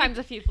Week. Times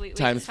a few Fleet Weeks.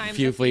 times a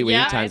few Fleet Week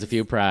yeah. times a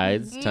few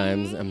Prides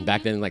times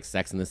back then like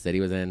Sex in the City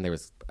was in. There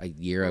was a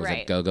year I was a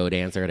Right. go-go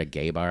dancer at a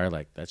gay bar.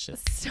 Like that's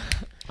just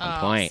on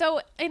point.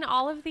 So in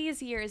all of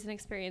these years and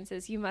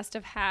experiences, you must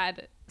have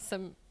had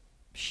some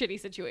shitty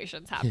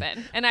situations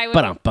happen. And I would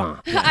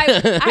Ba-dum-bum.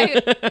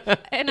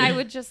 I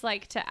would just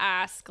like to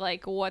ask,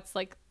 like, what's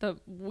like the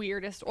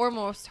weirdest or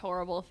most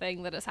horrible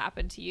thing that has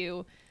happened to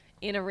you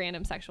in a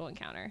random sexual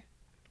encounter?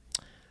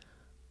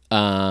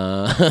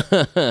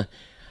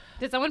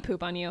 Did someone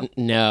poop on you?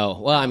 No.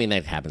 Well, I mean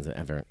that happens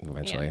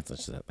eventually. Yeah. It's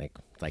just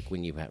like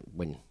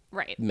when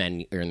Right.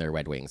 men are in their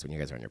wed wings when you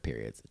guys are on your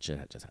periods. It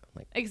should just happen.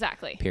 Like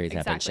Exactly. periods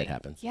happen, exactly. shit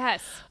happens.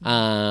 Yes.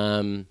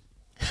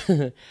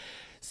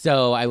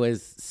 So I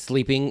was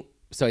sleeping.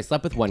 So I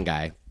slept with one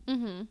guy.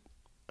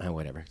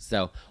 Whatever.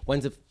 So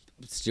one's a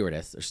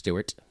stewardess or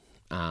steward.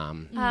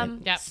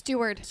 Yep.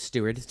 Steward.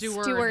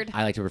 Steward.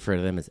 I like to refer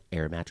to them as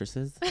air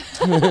mattresses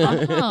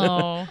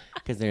Oh.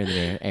 because they're in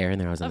the air and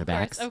they're always on their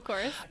backs. Of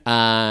course.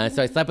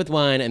 So I slept with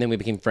one, and then we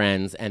became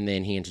friends, and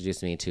then he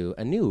introduced me to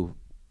a new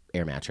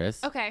air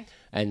mattress. Okay.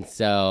 And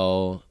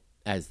so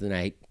as the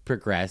night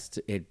progressed,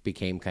 it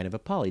became kind of a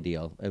poly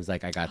deal. It was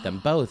like I got them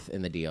both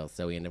in the deal.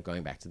 So we ended up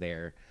going back to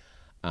their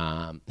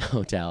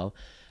hotel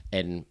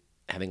and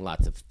having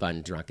lots of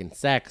fun, drunken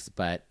sex.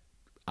 But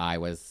I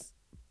was,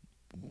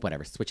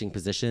 switching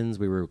positions.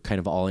 We were kind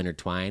of all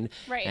intertwined.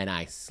 Right. And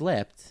I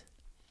slipped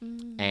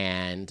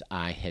and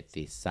I hit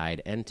the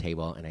side end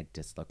table and I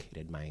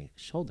dislocated my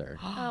shoulder.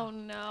 Oh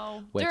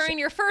no. Which- During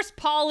your first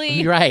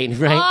poly. Right.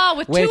 Oh,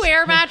 with Which- two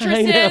air I know.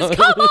 mattresses.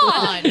 Come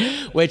on.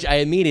 Which I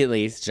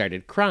immediately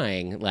started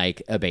crying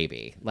like a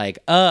baby.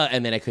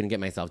 And then I couldn't get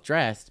myself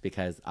dressed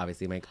because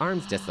obviously my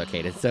arm's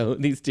dislocated. So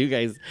these two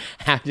guys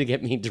have to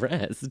get me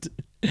dressed.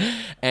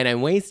 And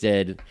I'm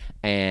wasted.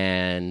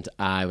 And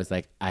I was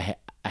like,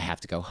 I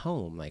have to go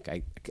home. Like,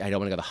 I don't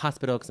want to go to the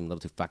hospital because I'm a little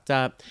too fucked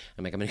up.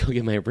 I'm like, I'm going to go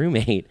get my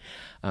roommate.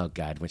 Oh,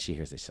 God. When she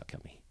hears this, she'll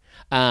kill me.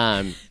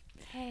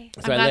 Hey.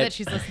 I'm glad that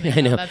she's listening.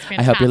 I know. That's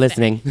I hope you're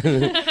fantastic.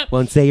 listening.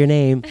 Won't say your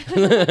name.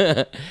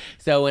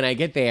 So when I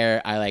get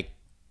there, I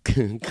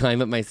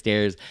climb up my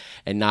stairs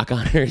and knock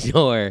on her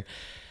door,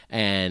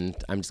 and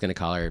I'm just gonna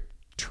call her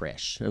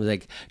Trish. I was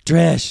like,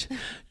 Trish.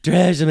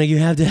 I'm like, you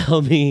have to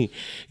help me.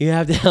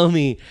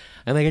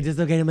 I'm like, I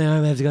dislocated my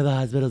arm. I have to go to the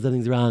hospital.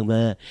 Something's wrong.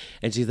 Blah.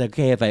 And she's like,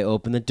 okay, if I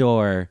open the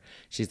door,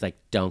 she's like,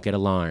 don't get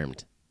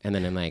alarmed. And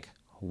then I'm like,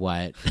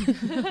 what?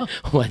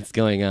 What's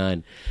going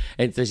on?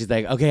 And so she's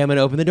like, okay, I'm going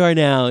to open the door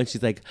now. And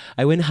she's like,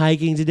 I went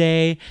hiking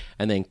today.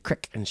 And then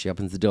crick, and she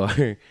opens the door.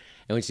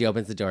 And when she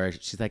opens the door,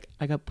 she's like,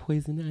 I got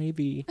poison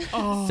ivy.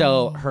 Oh.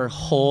 So her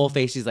whole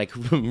face, she's like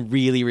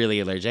really, really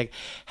allergic.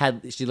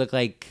 She looked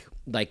like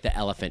the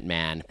Elephant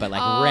Man, but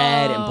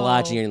red and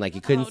blotchy, and like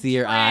you couldn't see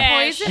her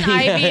eye. Poison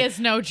ivy is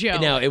no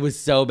joke. No, it was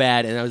so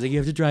bad. And I was like, you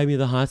have to drive me to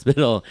the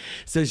hospital.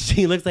 So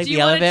she looks like Do you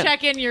the want to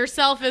elephant. check in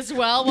yourself as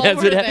well while That's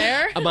we're what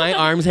there? My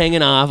arm's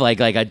hanging off like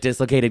a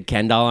dislocated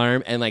Ken doll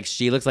arm, and like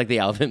she looks like the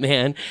Elephant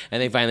Man.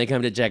 And they finally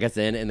come to check us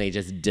in, and they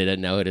just didn't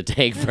know who to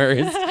take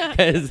first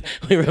because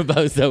we were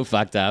both so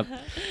fucked up.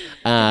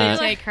 They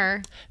take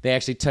her. They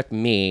actually took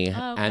me,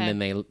 Oh, okay. and then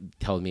they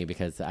told me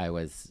because I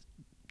was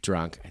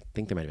drunk. I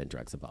think there might have been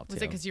drugs involved Was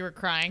too. it because you were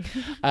crying?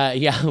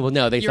 Yeah. Well,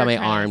 no, they You saw were my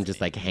trying to arm say-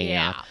 just like hanging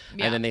Yeah, out,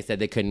 yeah. and then they said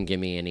they couldn't give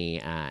me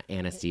any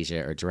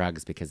anesthesia or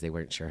drugs because they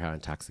weren't sure how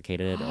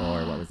intoxicated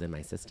or what was in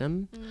my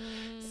system.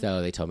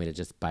 So they told me to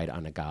just bite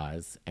on a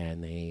gauze,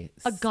 and they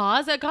A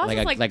gauze? A gauze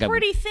is like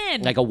pretty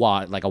thin. like a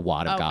wad of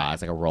Okay.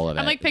 gauze, like a roll of it.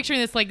 I'm like picturing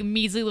this like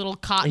measly little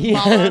cotton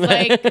ball. I was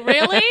like,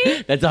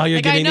 really? That's all you're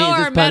Like I giving know me is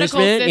our this medical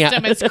punishment?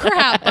 system is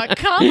crap, but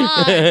come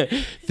on.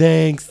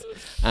 Thanks.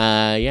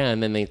 Yeah,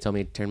 and then they told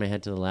me to turn my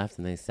head to the left,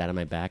 and they sat on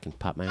my back and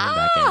popped my arm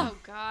back in. Oh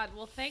God.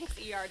 Well, thanks,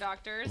 ER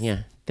doctors.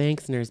 Yeah,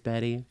 thanks, Nurse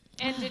Betty.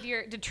 And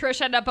did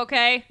Trish end up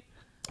okay?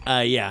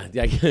 Yeah.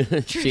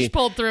 Trish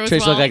pulled through as Trish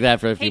well. looked like that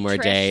for a few Hey, more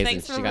Trish, days.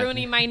 thanks and for she got-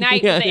 ruining my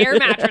night with the air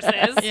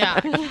mattresses.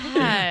 Yeah.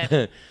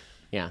 God.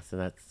 Yeah, so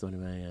that's one of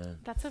my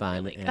That's a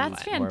fun really good and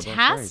That's horrible stories.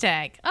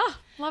 fantastic. Oh,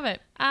 love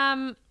it.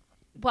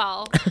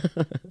 Well,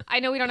 I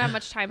know we don't have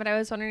much time, but I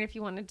was wondering if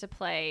you wanted to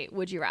play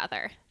Would You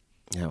Rather.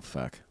 Oh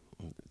fuck!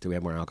 Do we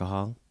have more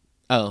alcohol?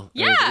 Oh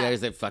Yeah.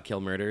 Is it fuck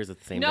kill murders at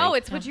the same No, thing?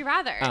 it's Would You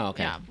Rather. Oh,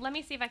 okay. Yeah. Let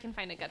me see if I can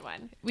find a good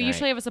one. We All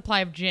usually right. have a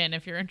supply of gin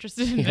if you're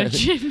interested in a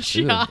gin Ooh,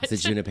 shot. is it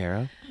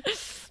Junipero?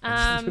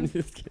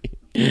 Just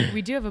kidding.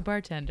 We do have a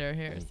bartender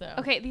here, so.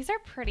 Okay, these are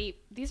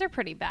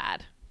pretty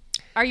bad.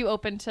 Are you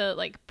open to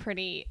like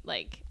pretty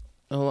like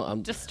Oh,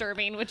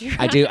 disturbing? Would you?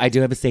 I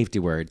do have a safety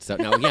word. So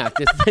no, yeah.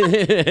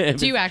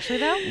 Do you actually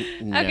though?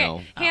 No.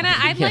 Okay, Hannah,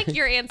 I'd like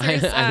your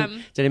answers.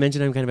 Did I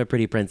mention I'm kind of a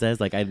pretty princess?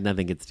 Like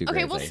nothing gets too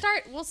Okay, crazy.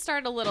 we'll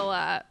start a little.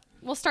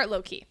 We'll start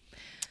low key.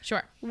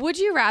 Sure. Would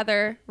you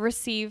rather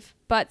receive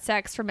butt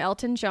sex from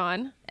Elton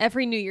John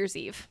every New Year's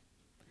Eve,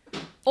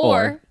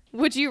 or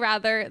would you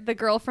rather the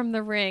girl from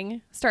The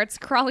Ring starts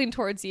crawling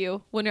towards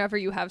you whenever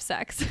you have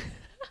sex?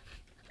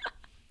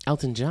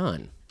 Elton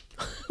John.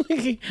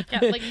 Yeah,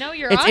 like no,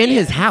 you're It's in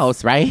his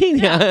house, right?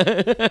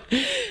 Yeah.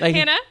 Like,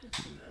 Hannah,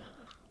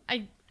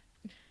 I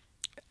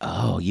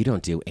oh, you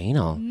don't do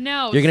anal.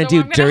 no. You're gonna so do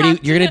I'm gonna dirty.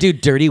 have You're to gonna do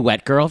dirty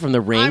wet girl from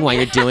The Ring I'm while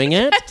you're gonna doing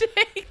it.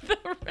 take the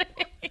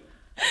ring.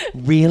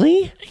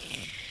 Really?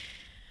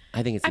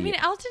 I think it's. I mean,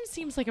 Elton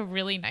seems like a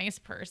really nice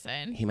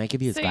person. he might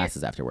give you his So you're-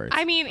 glasses afterwards.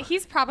 I mean,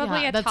 he's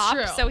probably Yeah, a that's top,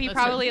 true. so he That's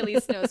probably true. at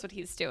least knows what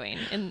he's doing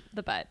in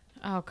the butt.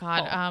 Oh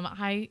God.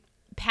 I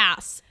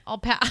pass. I'll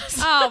pass.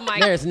 Oh my!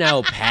 There's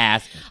no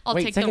pass. I'll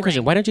Wait, take the second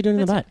question. ring. Why don't you do it in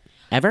the butt?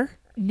 Ever?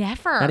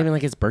 Never. Not even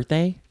like his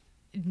birthday?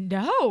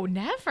 No,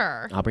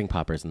 never. I'll bring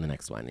poppers in the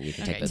next one, and you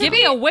can take Okay. this. Give one.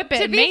 me a whip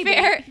it. To be maybe.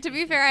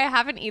 fair, I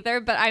haven't either.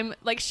 But I'm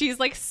like, she's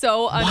like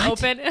so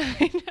unopen.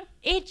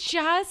 It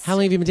just. How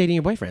long have you been dating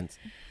your boyfriends?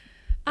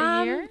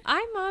 A year?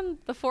 I'm on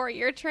the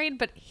 4-year train,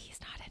 but he's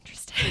not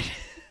interested.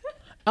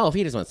 Oh, if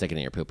he just wants to stick it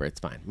in your pooper, it's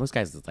fine. Most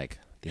guys, it's like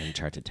the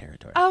uncharted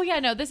territory. Oh yeah,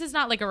 no. This is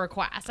not like a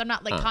request. I'm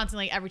not like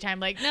constantly every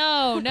time like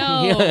no.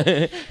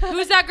 Yeah.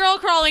 Who's that girl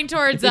crawling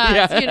towards us?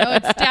 Yeah. You know,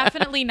 it's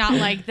definitely not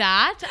like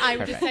that. I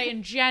would just Perfect. say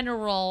in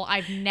general,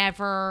 I've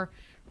never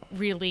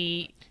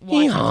really.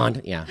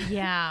 Yeehaw. Yeah.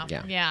 Yeah,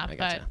 Yeah. yeah, I but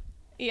gotcha.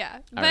 Yeah,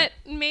 All but right.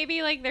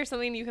 maybe like there's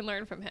something you can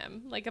learn from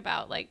him, like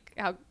about like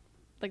how,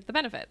 like the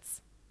benefits.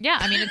 yeah.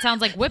 I mean, it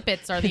sounds like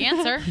whippets are the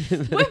answer.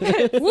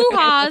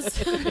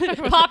 Woo-haws,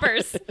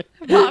 Poppers,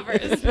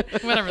 poppers.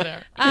 whatever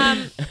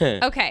they're.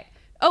 Okay.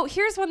 Oh,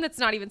 here's one that's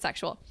not even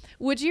sexual.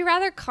 Would you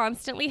rather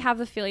constantly have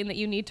the feeling that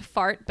you need to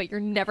fart, but you're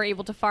never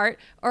able to fart,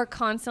 or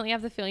constantly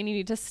have the feeling you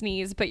need to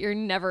sneeze, but you're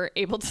never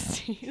able to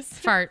sneeze?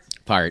 Fart.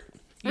 Part.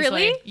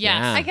 Really? Yes.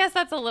 Yeah. I guess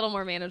that's a little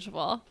more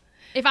manageable.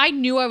 If I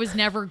knew I was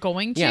never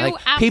going to, Yeah,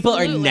 like people are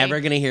absolutely. never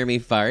gonna hear me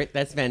fart.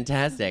 That's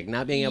fantastic.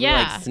 Not being able to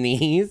Yeah. like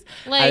sneeze.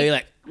 Like- I'd be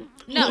like,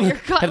 No, you're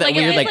Have that like,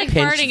 weird, it's like, like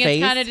pinched farting. face?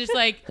 It's kind of just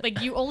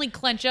like you only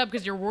clench up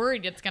because you're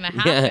worried it's gonna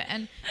happen. Yeah.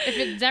 And if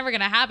it's never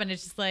gonna happen,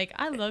 it's just like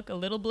I look a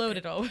little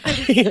bloated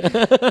already.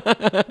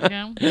 You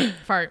know?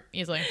 Fart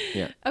easily.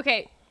 yeah.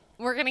 Okay,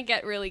 we're gonna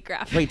get really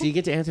graphic. Wait, do you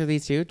get to answer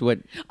these too? What?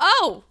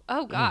 Oh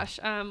gosh.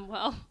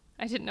 Well,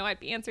 I didn't know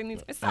I'd be answering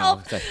these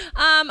myself. sorry.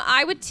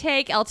 I would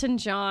take Elton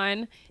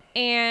John,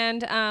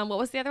 and what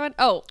was the other one?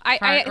 Oh, I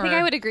Fart think or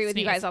I would agree with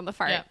you sneeze. guys on the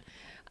fart.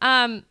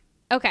 Yeah.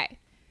 Okay,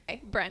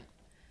 Brent,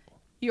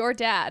 your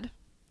dad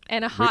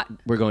and a hot.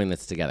 We're going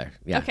this together.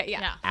 Yeah. Okay,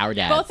 yeah. Yeah. Our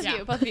dads. Both of Yeah.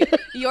 you, both of you.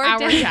 Your Our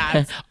dad.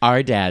 dads.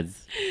 Our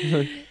dads.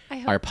 I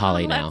hope Are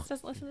poly no one now. else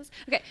doesn't listen to this.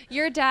 Okay,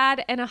 your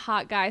dad and a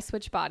hot guy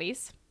switch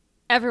bodies.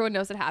 Everyone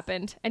knows it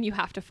happened, and you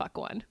have to fuck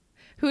one.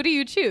 Who do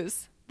you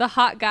choose? The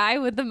hot guy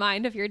with the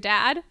mind of your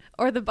dad,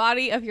 or the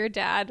body of your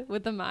dad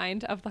with the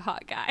mind of the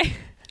hot guy?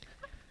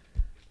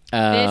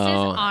 This is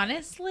Oh,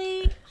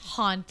 honestly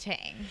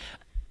haunting.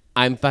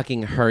 I'm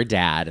fucking her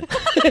dad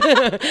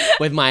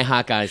with my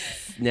hot guys.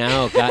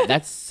 No, God,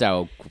 that's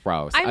so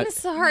gross. I'm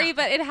sorry,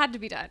 but it had to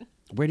be done.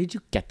 Where did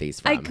you get these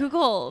from? I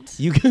googled.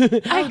 You.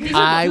 I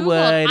I Googled.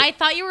 would. I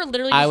thought you were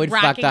literally. I just would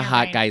fuck racking the your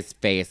hot brain. guy's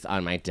face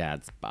on my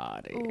dad's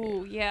body.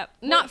 Ooh, yeah.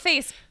 Not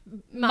face,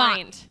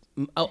 mind.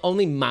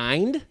 Only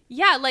mind?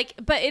 Yeah, like,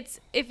 but it's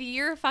if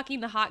you're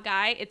fucking the hot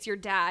guy, it's your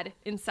dad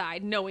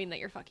inside, knowing that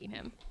you're fucking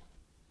him.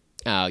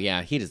 Oh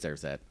yeah, he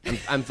deserves it.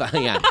 I'm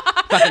yeah,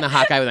 fucking the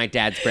hot guy with my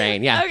dad's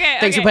brain. Yeah. Okay,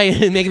 Thanks for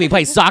making me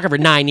play soccer for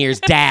 9 years,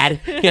 Dad.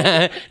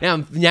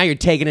 now you're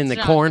taking in the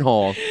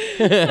cornhole.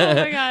 Oh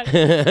my god.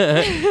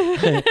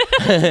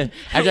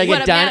 After I What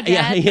get a done,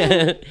 mad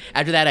yeah.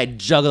 After that, I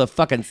juggle a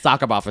fucking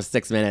soccer ball for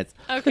 6 minutes.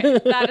 Okay,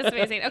 that is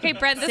amazing. Okay,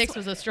 Brent, this 6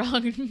 was a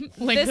strong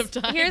length of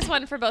time. Here's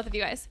one for both of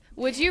you guys.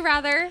 Would you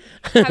rather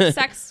have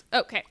sex?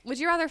 Okay. Would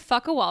you rather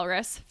fuck a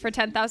walrus for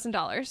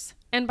 $10,000?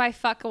 And by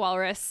fuck a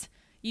walrus,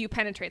 you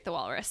penetrate the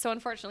walrus. So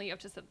unfortunately, you have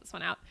to sit this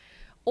one out.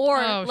 Or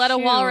let a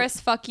walrus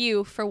fuck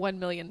you for $1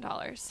 million.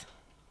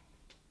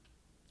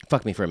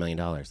 Fuck me for $1 million.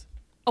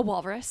 A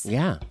walrus?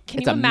 Yeah. Can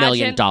it's you $1 imagine,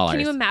 million. Can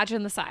you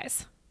imagine the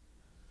size?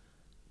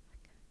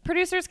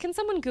 Producers, can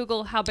someone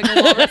Google how big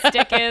a walrus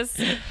dick is?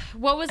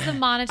 What was the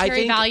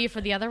monetary value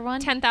for the other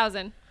one?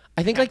 10,000.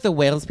 I think like the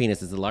whale's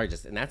penis is the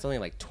largest, and that's only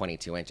like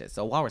 22 inches.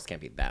 So a walrus can't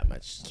be that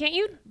much. Can't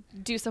you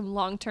do some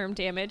long-term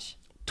damage?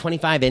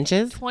 25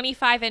 inches?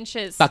 25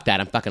 inches. Fuck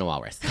that. I'm fucking a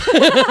walrus.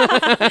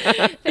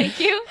 Thank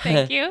you.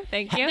 Thank you.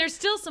 Thank you. There's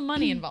still some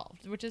money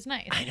involved, which is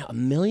nice. I know. $1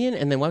 million?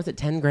 And then what was it?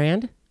 10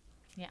 grand?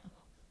 Yeah.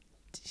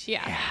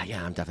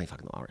 Yeah, I'm definitely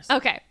fucking the walrus.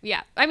 Okay,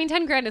 yeah. I mean,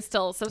 10 grand is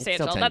still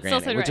substantial. It's still 10 That's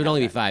grand, still which would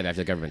only be 5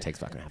 after the government takes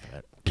fucking half of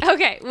it.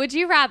 Okay, would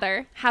you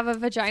rather have a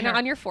vagina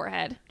on your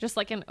forehead, just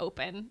like an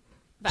open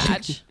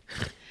badge?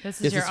 This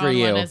This your is for own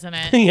you. Oh, one, isn't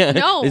it? Yeah.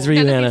 No, This is for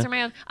you, none of Hannah. these are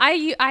my own. I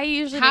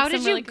usually How make did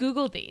some you really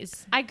Google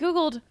these? I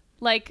googled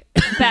like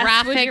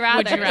best would you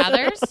Graphic would you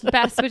rathers?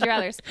 best would you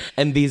rathers.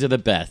 And these are the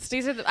best.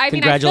 These are the, I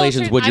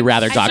Congratulations, mean,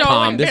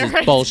 wouldyourather.com. This is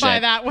embarrassed bullshit. by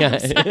that Yeah.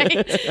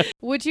 website.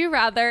 Would you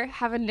rather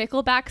have a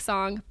Nickelback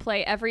song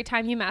play every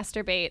time you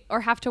masturbate,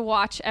 or have to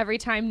watch every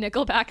time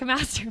Nickelback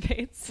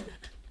masturbates?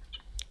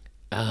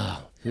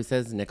 Oh, who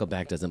says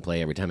Nickelback doesn't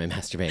play every time I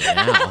masturbate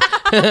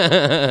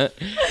now?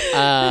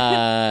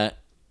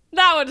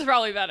 That one's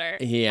probably better.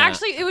 Yeah.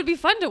 Actually, it would be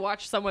fun to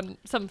watch some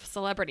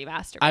celebrity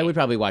masturbate. I would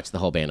probably watch the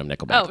whole band of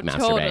Nickelback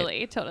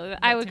masturbate. Totally.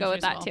 I would go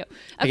with that too.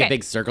 Like Okay. a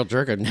big circle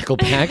jerk of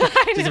Nickelback.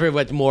 Just for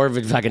what more of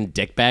a fucking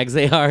dick bags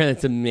they are.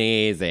 That's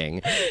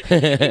amazing. You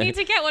need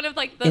to get one of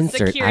like the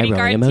Insert security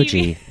guard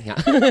emoji.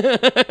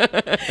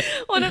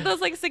 TV. One of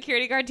those like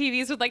security guard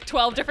TVs with like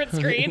 12 different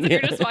screens, and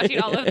you're just watching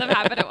all of them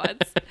happen at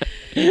once.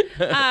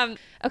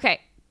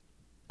 Okay.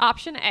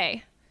 Option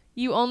A.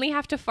 You only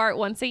have to fart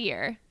once a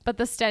year, but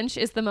the stench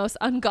is the most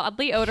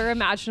ungodly odor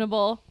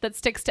imaginable that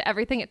sticks to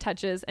everything it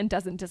touches and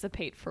doesn't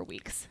dissipate for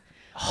weeks.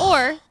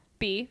 Or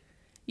B.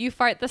 You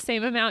fart the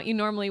same amount you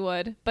normally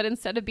would, but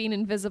instead of being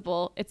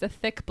invisible, it's a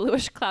thick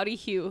bluish cloudy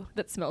hue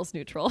that smells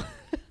neutral.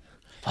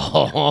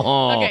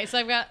 Okay, so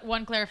I've got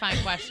one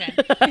clarifying question.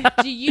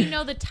 Do you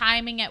know the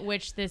timing at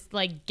which this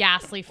like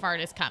ghastly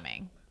fart is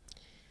coming?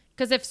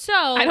 Because if so,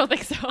 I don't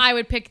think so. I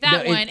would pick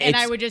that No, one, and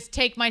it's- I would just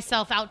take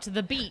myself out to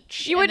the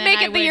beach. You would and then make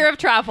I it the year of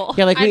travel.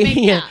 Yeah, like I'd make-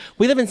 yeah.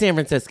 we live in San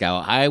Francisco.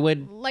 I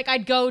would like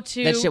I'd go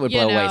to That shit would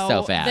blow away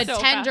so fast. the So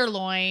fast.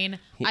 tenderloin.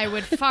 I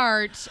would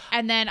fart,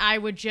 and then I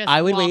would just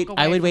I would walk wait. away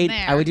I would from wait.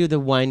 there. I would do the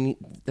one.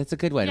 That's a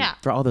good one. Yeah.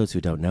 For all those who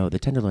don't know, the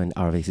tenderloin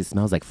obviously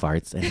smells like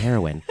farts and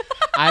heroin.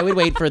 I would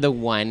wait for the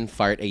one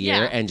fart a year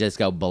Yeah. and just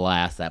go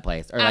blast that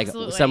place, or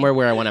Absolutely. like somewhere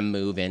where I want to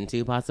move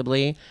into,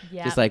 possibly.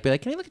 Yeah. Just like be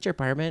like, can I look at your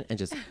apartment and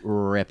just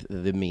rip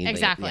the meat.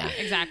 Exactly. Yeah.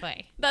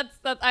 Exactly. That's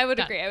I would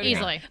Done. agree. I would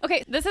Easily. Agree.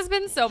 Okay, this has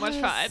been so much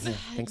fun.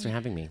 Thanks for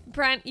having me.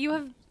 Brent, you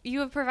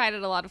have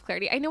provided a lot of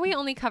clarity. I know we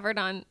only covered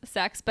on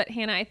sex, but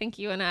Hannah, I think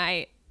you and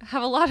I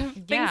have a lot of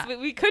things Yeah. that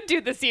we could do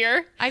this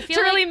year. I feel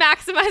to really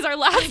maximize our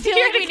last I feel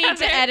year like we need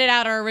together. to edit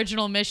out our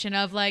original mission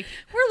of like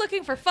we're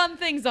looking for fun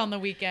things on the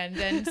weekend,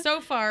 and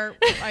so far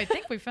I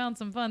think we found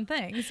some fun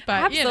things.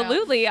 But you know.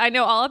 Absolutely, I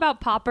know all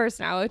about poppers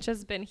now, which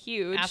has been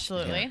huge.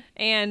 Absolutely.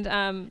 And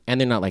And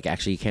they're not like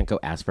actually you can't go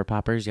ask for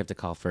poppers. You have to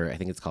call for. I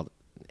think it's called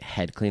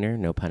head cleaner.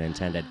 No pun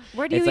intended.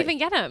 where do you It's like- even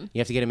get them? You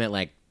have to get them at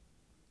like.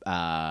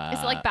 Is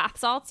it like bath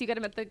salts? You get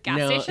them at the gas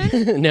no,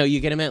 station? no, you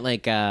get them at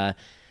like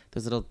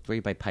those little where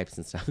you buy pipes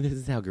and stuff. This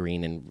is how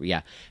green and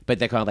yeah, but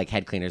they're called like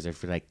head cleaners. Are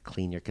for like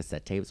clean your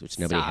cassette tapes, which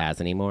nobody Stop. has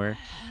anymore.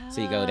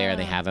 So you go there and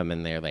they have them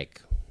and they're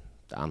like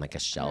on like a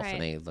shelf Right.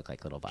 and they look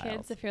like little vials.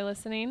 Kids, if you're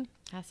listening,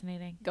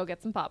 Fascinating. go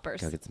get some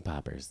poppers. Go get some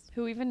poppers.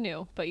 Who even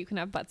knew? But you can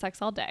have butt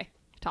sex all day,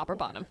 top or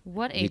bottom.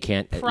 What a You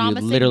can't. You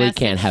promising literally message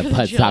can't have for the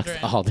butt sex children.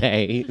 all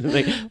day.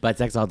 Like, butt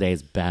sex all day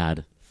is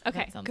bad.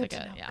 Okay, Sounds good like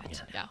to a know. yeah.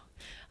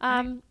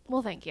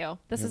 Well, thank you.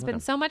 This has been welcome.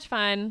 so much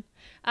fun.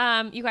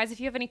 You guys, if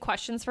you have any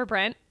questions for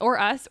Brent or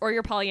us, or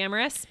you're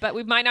polyamorous, but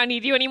we might not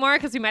need you anymore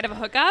because we might have a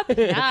hookup.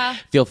 Yeah.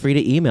 Feel free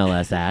to email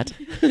us at.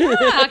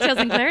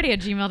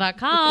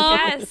 cocktailsandclarity@gmail.com.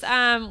 Yes,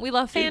 we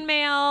love fan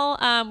mail.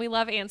 We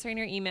love answering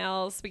your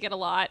emails. We get a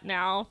lot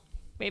now.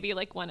 Maybe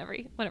like one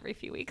every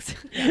few weeks.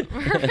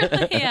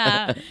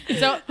 Yeah.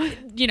 So,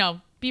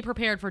 be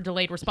prepared for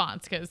delayed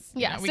response because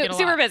Yeah, we get a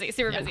super lot. busy. It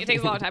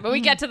takes a long time, but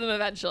we get to them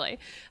eventually.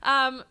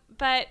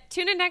 But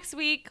tune in next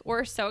week.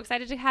 We're so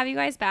excited to have you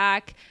guys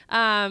back.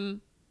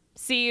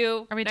 See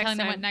you. Are we next telling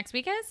them time. what next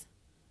week is?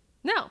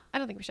 No, I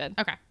don't think we should.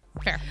 Okay.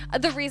 Fair.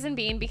 The reason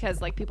being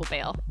because like people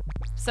bail.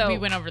 So we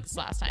went over this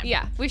last time.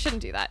 Yeah, we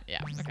shouldn't do that.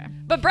 Yeah. Okay.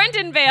 But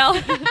Brendan Vale.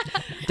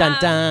 Dun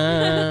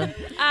dun.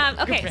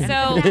 Okay,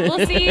 so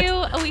we'll see you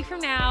a week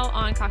from now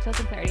on Cocktails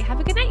and Clarity. Have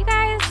a good night, you guys.